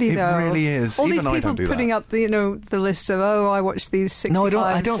nerdy, it though. really is. All Even these I people don't do putting that. up, the list of, I watched these 65. No,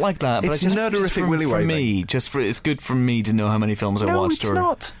 I don't like that. But It's just nerderific for willy for waving. me. It's good for me to know how many films I No, watched. it's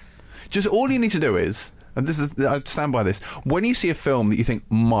not. Just all you need to do is, and this is, I stand by this, when you see a film that you think,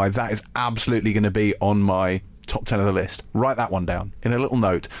 that is absolutely going to be on my top 10 of the list, write that one down in a little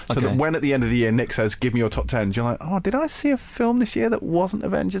note, so Okay. that when at the end of the year Nick says, give me your top 10, you're like, did I see a film this year that wasn't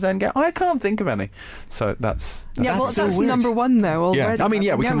Avengers Endgame? I can't think of any. So that's Yeah, well, so that's weird. number one, though, already. I mean,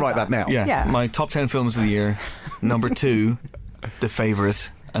 yeah, we can know write that now. Yeah. Yeah. My top 10 films of the year. Number 2, The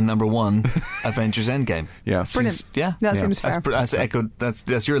Favourite. And number 1, Avengers Endgame. Yeah. Brilliant. Yeah. That Yeah. seems fair. That's echoed.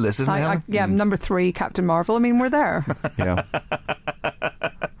 That's your list, isn't it, Helen? Yeah, number 3, Captain Marvel. I mean, we're there. Yeah.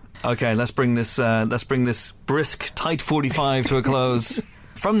 Okay, let's bring this brisk, tight 45 to a close.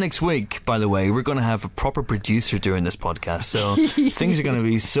 From next week, by the way, we're going to have a proper producer during this podcast, so things are going to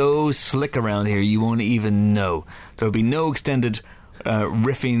be so slick around here you won't even know. There'll be no extended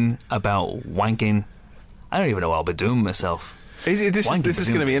riffing about wanking. I don't even know what I'll be doing myself. This Wanky, is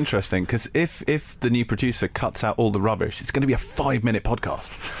going to be interesting, because if the new producer cuts out all the rubbish, it's going to be a 5-minute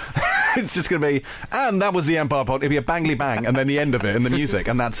podcast. It's just going to be, and that was the Empire Pod. It'll be a bangly bang, and then the end of it, and the music,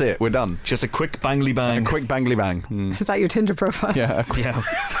 and that's it. We're done. Just a quick bangly bang. A quick bangly bang. Mm. Is that your Tinder profile? Yeah. Yeah.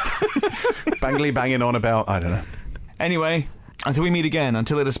 Bangly banging on about, I don't know. Anyway, until we meet again,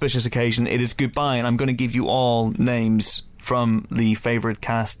 until a auspicious occasion, it is goodbye, and I'm going to give you all names from the favourite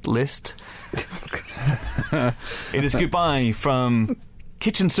cast list. It is goodbye from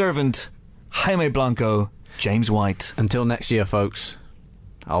kitchen servant Jaime Blanco, James White. Until next year, folks,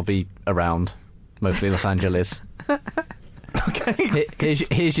 I'll be around, mostly Los Angeles. Okay.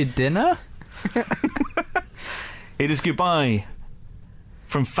 Here's your dinner. It is goodbye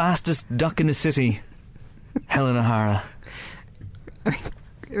from fastest duck in the city, Helen O'Hara.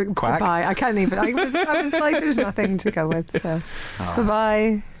 Quack. Goodbye. I can't even. I was like, there's nothing to go with, so.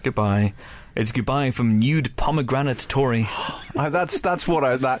 Goodbye. Goodbye. It's goodbye from nude pomegranate Tory. That's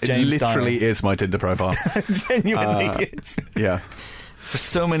what that James literally Dyer. is my Tinder profile. Genuinely, it's. Yeah. For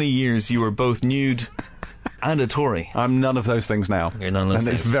so many years, you were both nude and a Tory. I'm none of those things now. You're none of those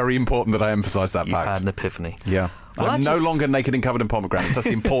and it's things. very important that I emphasise that You've fact. had an epiphany. Yeah. Well, I'm that no just- longer naked and covered in pomegranates. That's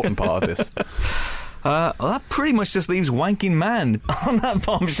the important part of this. Well, that pretty much just leaves Wanking Man on that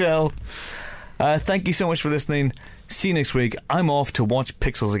bombshell. Thank you so much for listening. See you next week. I'm off to watch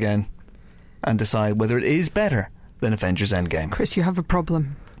Pixels again and decide whether it is better than Avengers Endgame. Chris, you have a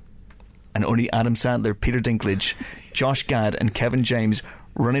problem. And only Adam Sandler, Peter Dinklage, Josh Gad and Kevin James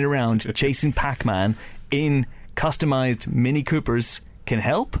running around chasing Pac-Man in customised Mini Coopers can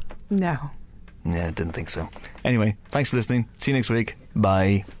help? No. Yeah, didn't think so. Anyway, thanks for listening. See you next week.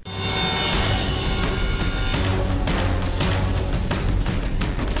 Bye.